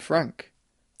after Anne Frank.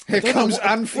 Here comes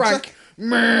Anne Frank.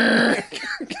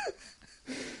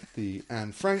 The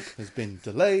Anne Frank has been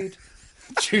delayed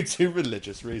due to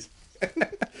religious reasons.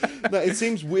 No, it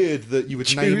seems weird that you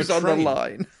would name a train. On the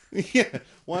line. Yeah,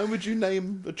 why would you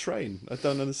name a train? I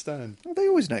don't understand. Well, they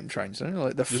always name trains, don't they?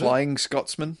 Like the Flying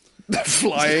Scotsman, the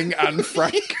Flying Anne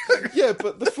Frank. Yeah,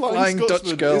 but the Flying Dutch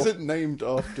Scotsman girl isn't named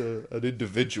after an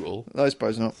individual. I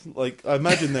suppose not. Like, I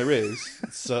imagine there is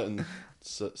certain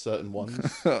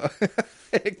ones.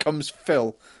 Here comes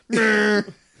Phil. I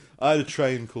had a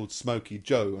train called Smokey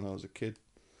Joe when I was a kid.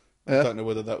 Yeah. I don't know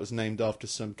whether that was named after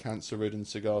some cancer-ridden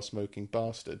cigar-smoking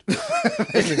bastard.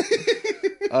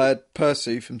 I had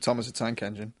Percy from Thomas the Tank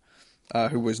Engine,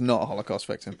 who was not a Holocaust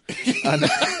victim. And,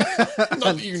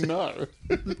 Not that you know.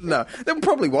 No, there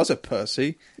probably was a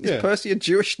Percy. Is Percy a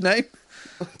Jewish name?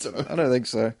 I don't know. I don't think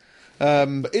so.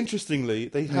 But interestingly,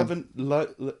 they haven't...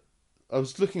 I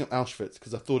was looking at Auschwitz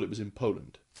because I thought it was in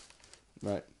Poland.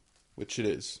 Right. Which it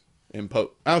is.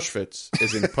 Auschwitz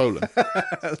is in Poland.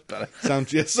 That's better.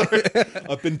 Sorry.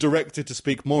 I've been directed to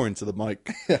speak more into the mic.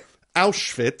 Yeah.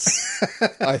 Auschwitz.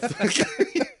 I think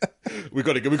we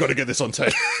got to get this on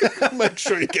tape. Make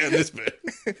sure you get in this bit.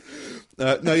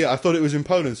 I thought it was in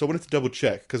Poland, so I wanted to double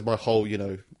check because my whole,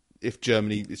 if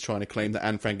Germany is trying to claim that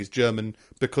Anne Frank is German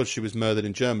because she was murdered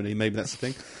in Germany, maybe that's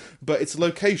the thing. But its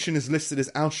location is listed as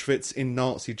Auschwitz in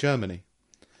Nazi Germany.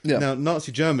 Yeah. Now,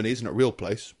 Nazi Germany isn't a real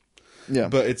place. Yeah.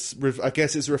 But I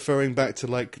guess it's referring back to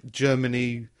like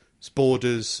Germany's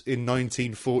borders in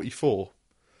 1944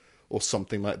 or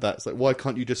something like that. It's like, why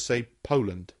can't you just say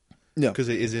Poland? Yeah. Because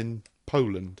it is in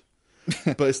Poland.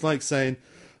 But it's like saying,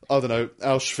 I don't know,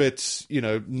 Auschwitz,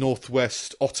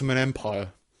 Northwest Ottoman Empire.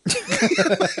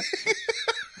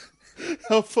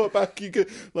 How far back you go?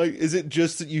 Like, is it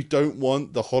just that you don't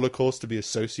want the Holocaust to be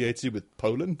associated with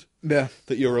Poland? Yeah.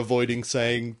 That you're avoiding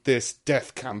saying this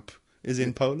death camp is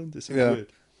in Poland? It's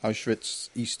weird. Auschwitz,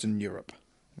 Eastern Europe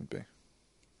would be.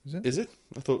 Is it?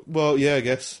 I thought, well, yeah, I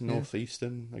guess.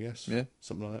 Northeastern, I guess. Yeah.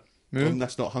 Something like that. Yeah.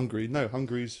 That's not Hungary. No,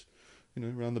 Hungary's,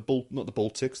 around not the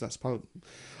Baltics. That's Poland.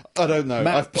 I don't know.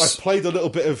 I've played a little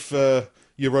bit of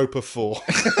Europa 4.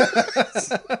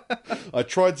 I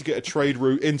tried to get a trade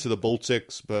route into the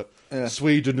Baltics, but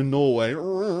Sweden and Norway,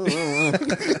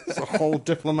 it's a whole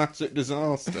diplomatic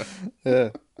disaster. Yeah.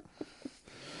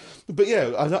 But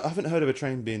yeah, I haven't heard of a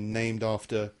train being named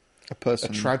after a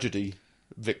tragedy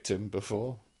victim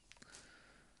before.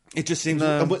 It just seems...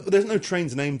 there's no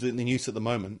trains named in use at the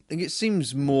moment. I think it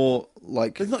seems more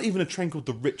like... There's not even a train called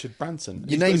the Richard Branson.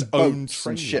 You name boats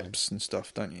and ships and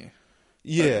stuff, don't you?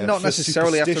 Yeah. Not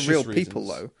necessarily after real people,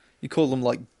 though. You call them,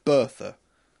 like, Bertha.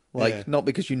 Not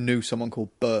because you knew someone called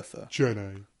Bertha.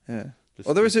 Jenny. Yeah.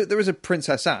 Well, there is a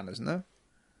Princess Anne, isn't there?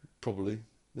 Probably.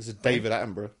 This is David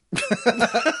Attenborough.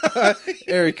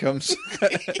 Here he comes.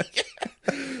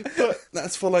 But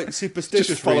that's for like superstitious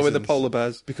Just following the reasons, polar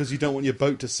bears. because you don't want your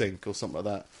boat to sink or something like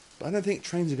that. But I don't think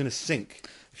trains are going to sink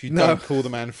if you No. don't call the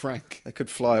man Frank. They could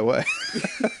fly away.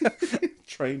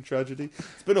 Train tragedy.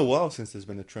 It's been a while since there's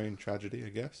been a train tragedy, I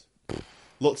guess.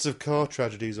 Lots of car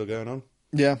tragedies are going on.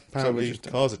 Yeah. Apparently, So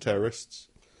cars are terrorists.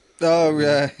 oh,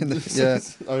 yeah. Yeah.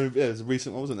 Oh, yeah, there's a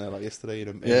recent one, wasn't there? Like yesterday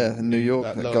in Yeah, in New York,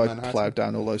 that that lower guy Manhattan. ploughed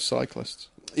down all those cyclists.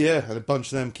 Yeah, and a bunch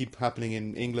of them keep happening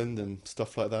in England and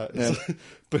stuff like that.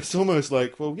 But it's almost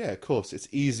like, well, yeah, of course, it's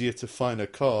easier to find a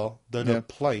car than Yeah. a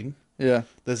plane. Yeah,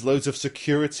 There's loads of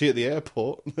security at the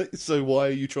airport, so why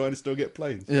are you trying to still get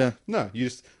planes? yeah, No, you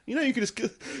can just.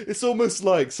 It's almost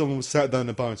like someone sat down in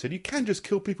a bar and said, "You can just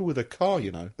kill people with a car,"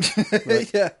 you know.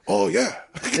 yeah, Oh yeah,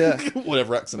 yeah.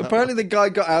 whatever accent. Apparently, the guy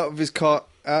got out of his car,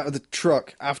 out of the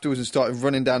truck afterwards, and started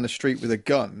running down the street with a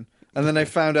gun. And then they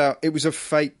found out it was a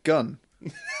fake gun.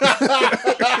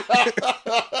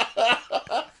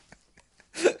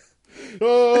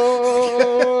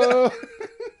 Oh!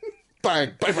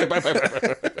 Bang! Bang! Bang! Bang!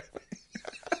 Bang! Bang!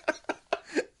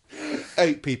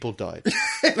 8 people died.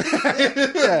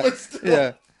 Yeah,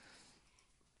 yeah,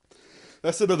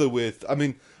 That's another weird. I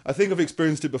mean, I think I've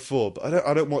experienced it before, but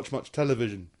I don't watch much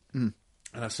television, and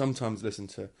I sometimes listen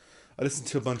to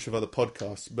a bunch of other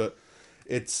podcasts. But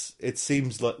it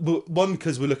seems like, well, one,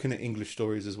 because we're looking at English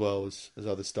stories as well as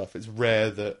other stuff. It's rare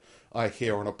that I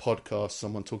hear on a podcast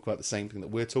someone talk about the same thing that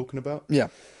we're talking about. yeah.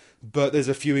 But there's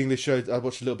a few English shows. I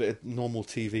watch a little bit of normal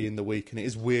TV in the week, and it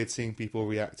is weird seeing people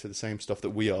react to the same stuff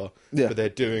that we are. Yeah. But they're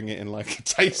doing it in like a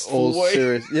tasteful All way.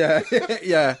 serious. Yeah,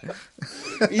 yeah,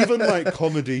 Even like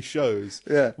comedy shows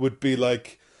Yeah. would be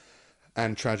like,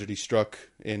 and tragedy struck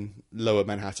in Lower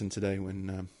Manhattan today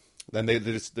when then they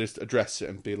just address it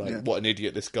and be like, Yeah. what an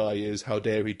idiot this guy is, how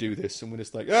dare he do this, and we're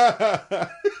just like,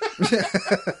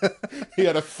 he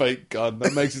had a fake gun,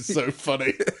 that makes it so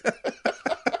funny.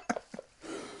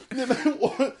 You know,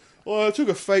 what? Well, I took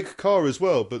a fake car as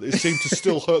well, but it seemed to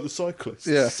still hurt the cyclists.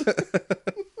 yeah.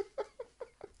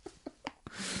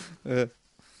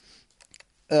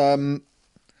 Yeah.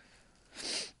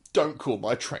 Don't call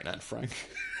my train Anne Frank.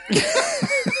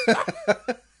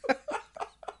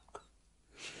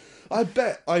 I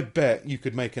bet you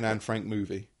could make an Anne Frank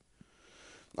movie.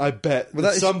 I bet Well, at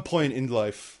that is- some point in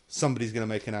life somebody's going to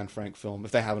make an Anne Frank film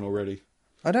if they haven't already,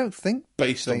 I don't think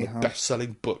based on They the have.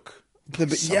 best-selling book. But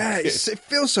Some yeah, kid. it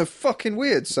feels so fucking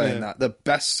weird saying Yeah. that. The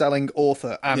best-selling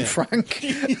author, Anne Yeah. Frank.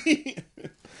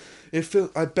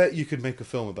 I bet you could make a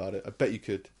film about it. I bet you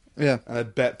could, Yeah. and I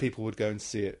bet people would go and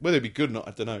see it. Whether it'd be good or not,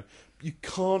 I don't know. You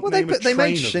can't. Well, they name a made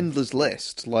train of them. Schindler's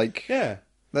List. Like, Yeah,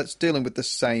 that's dealing with the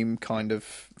same kind of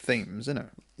themes, isn't it?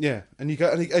 yeah, and you go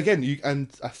and again.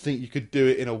 And I think you could do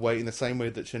it in a way, in the same way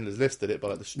that Schindler's List did it, by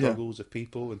like the struggles of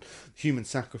people and human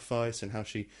sacrifice, and how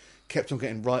she kept on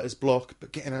getting writer's block,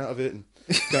 but getting out of it and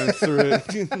going through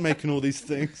it, making all these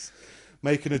things,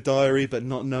 making a diary, but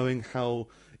not knowing how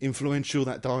influential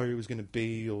that diary was going to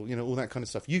be, or all that kind of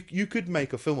stuff. You could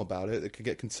make a film about it that could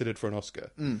get considered for an Oscar.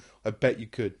 I bet you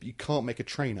could. But you can't make a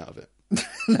train out of it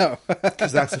No.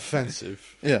 because that's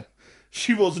offensive. Yeah.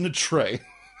 She wasn't a train.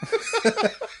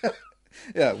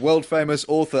 Yeah, world famous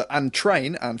author and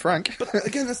train, Anne Frank.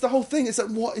 Again, that's the whole thing. It's like,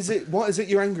 what is it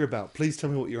you're angry about? Please tell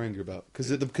me what you're angry about. Because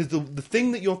the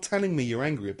thing that you're telling me you're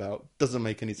angry about doesn't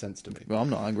make any sense to me. Well, I'm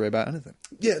not angry about anything.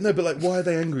 Yeah, no, but like, why are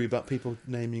they angry about people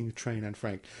naming a train Anne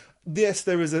Frank? Yes,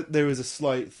 there is a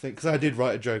slight thing, because I did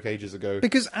write a joke ages ago.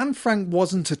 Because Anne Frank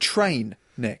wasn't a train,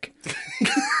 Nick.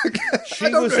 She I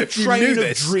don't was know a if you train knew of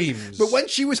this, dreams. But when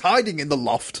she was hiding in the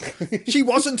loft, she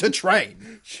wasn't a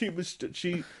train. She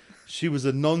was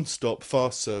a non-stop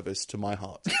fast service to my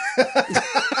heart.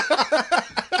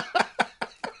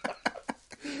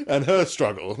 And her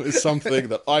struggle is something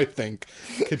that I think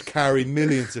could carry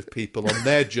millions of people on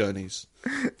their journeys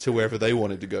to wherever they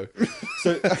wanted to go.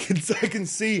 So I can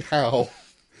see how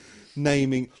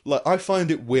naming, like, I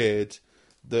find it weird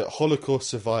that Holocaust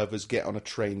survivors get on a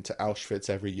train to Auschwitz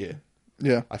every year.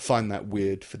 Yeah. I find that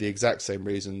weird for the exact same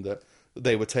reason that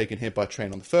they were taken here by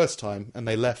train on the first time and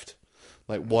they left.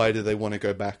 Like, why do they want to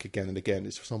go back again and again?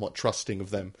 It's somewhat trusting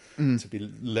of them to be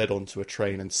led onto a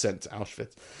train and sent to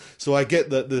Auschwitz. So I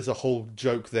get that there's a whole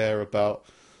joke there about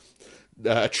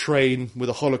a train with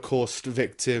a Holocaust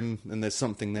victim and there's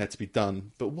something there to be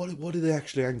done. But what are they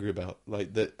actually angry about?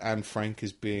 Like, that Anne Frank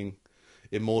is being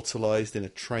immortalised in a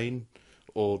train?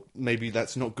 Or maybe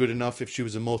that's not good enough if she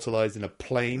was immortalised in a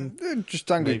plane?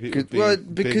 Just angry. Maybe it would be Well,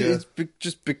 bigger. because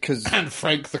just because Anne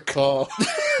Frank the car.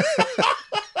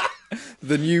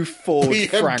 the new Ford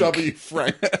Frank. BMW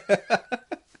Frank.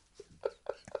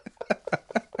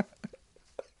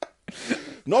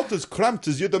 Not as cramped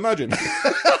as you'd imagine.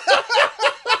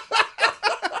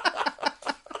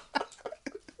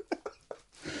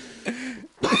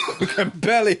 You can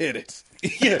barely hit it.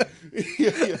 yeah.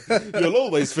 You'll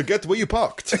always forget where you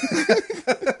parked.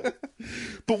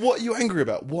 But what are you angry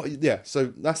about?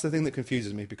 So that's the thing that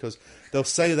confuses me, because they'll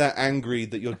say they're angry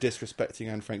that you're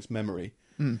disrespecting Anne Frank's memory,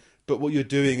 but what you're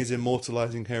doing is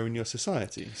immortalising her in your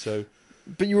society. So,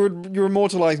 but you're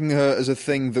immortalising her as a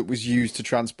thing that was used to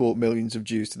transport millions of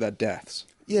Jews to their deaths.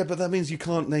 yeah, but that means you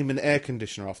can't name an air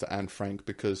conditioner after Anne Frank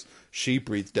because she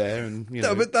breathed air, and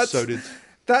No, but that's- so did.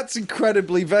 That's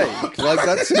incredibly vague. Like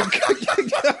that's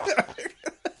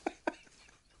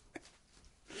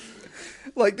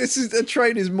like this is a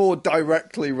train is more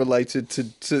directly related to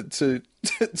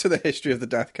the history of the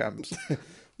death camps.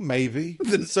 Maybe.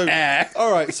 So air.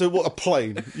 All right. So what? A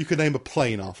plane? You could name a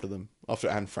plane after them, after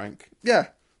Anne Frank. Yeah.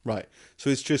 Right.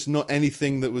 So it's just not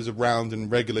anything that was around in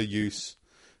regular use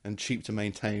and cheap to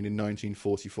maintain in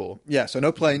 1944. Yeah. So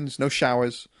no planes, no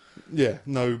showers. Yeah.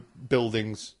 No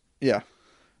buildings. Yeah.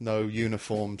 No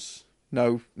uniforms.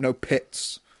 No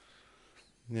pits.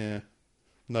 Yeah.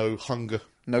 No hunger.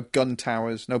 No gun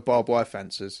towers. No barbed wire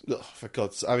fences. Ugh, for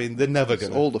God's sake. I mean, they're never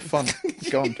going to. All the fun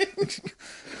gone.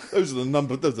 Those are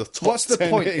the top What's the 10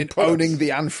 point hitting in products. owning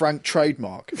the Anne Frank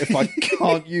trademark if I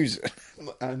can't use it?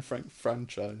 Anne Frank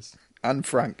franchise? Anne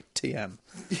Frank TM.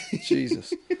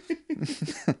 Jesus.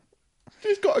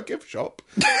 She's got a gift shop.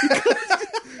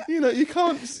 You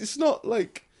can't. It's not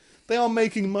like they are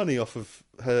making money off of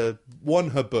her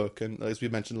book, and as we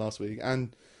mentioned last week,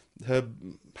 and her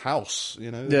house.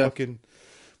 They're fucking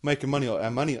making money out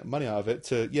of it.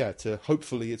 To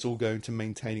hopefully it's all going to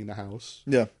maintaining the house.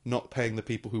 Yeah. Not paying the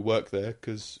people who work there,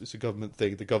 because it's a government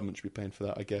thing. The government should be paying for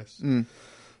that, I guess.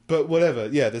 But whatever.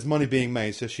 Yeah, there's money being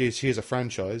made, so she is a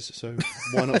franchise. So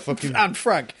why not fucking Anne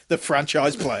Frank, the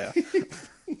franchise player.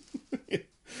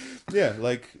 Yeah.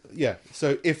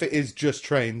 So if it is just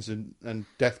trains and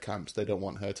death camps they don't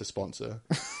want her to sponsor,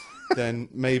 then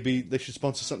maybe they should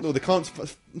sponsor something. No, they can't.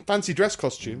 Fancy dress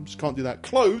costumes, can't do that.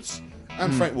 Clothes,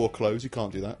 and Frank wore clothes, you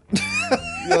can't do that.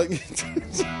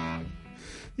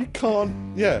 You can't.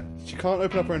 Yeah, she can't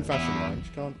open up her own fashion line. She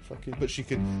can't fucking. But she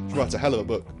writes a hell of a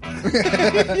book.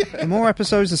 For more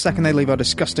episodes the second they leave our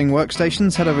disgusting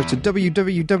workstations, head over to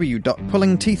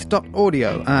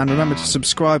www.pullingteeth.audio, and remember to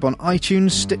subscribe on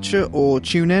iTunes, Stitcher, or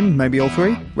TuneIn, maybe all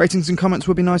three. Ratings and comments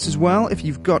would be nice as well. If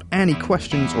you've got any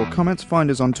questions or comments, find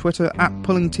us on Twitter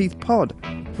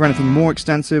 @PullingTeethPod. For anything more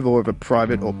extensive or of a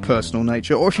private or personal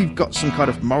nature, or if you've got some kind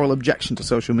of moral objection to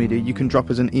social media, you can drop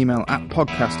us an email at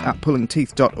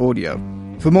podcast@pullingteeth.audio.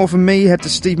 For more from me, head to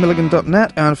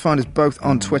stevemilligan.net and find us both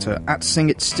on Twitter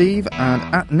 @SingItSteve and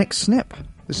 @NickSnip.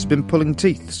 This has been Pulling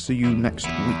Teeth. See you next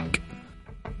week.